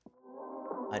episode.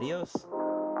 Adios.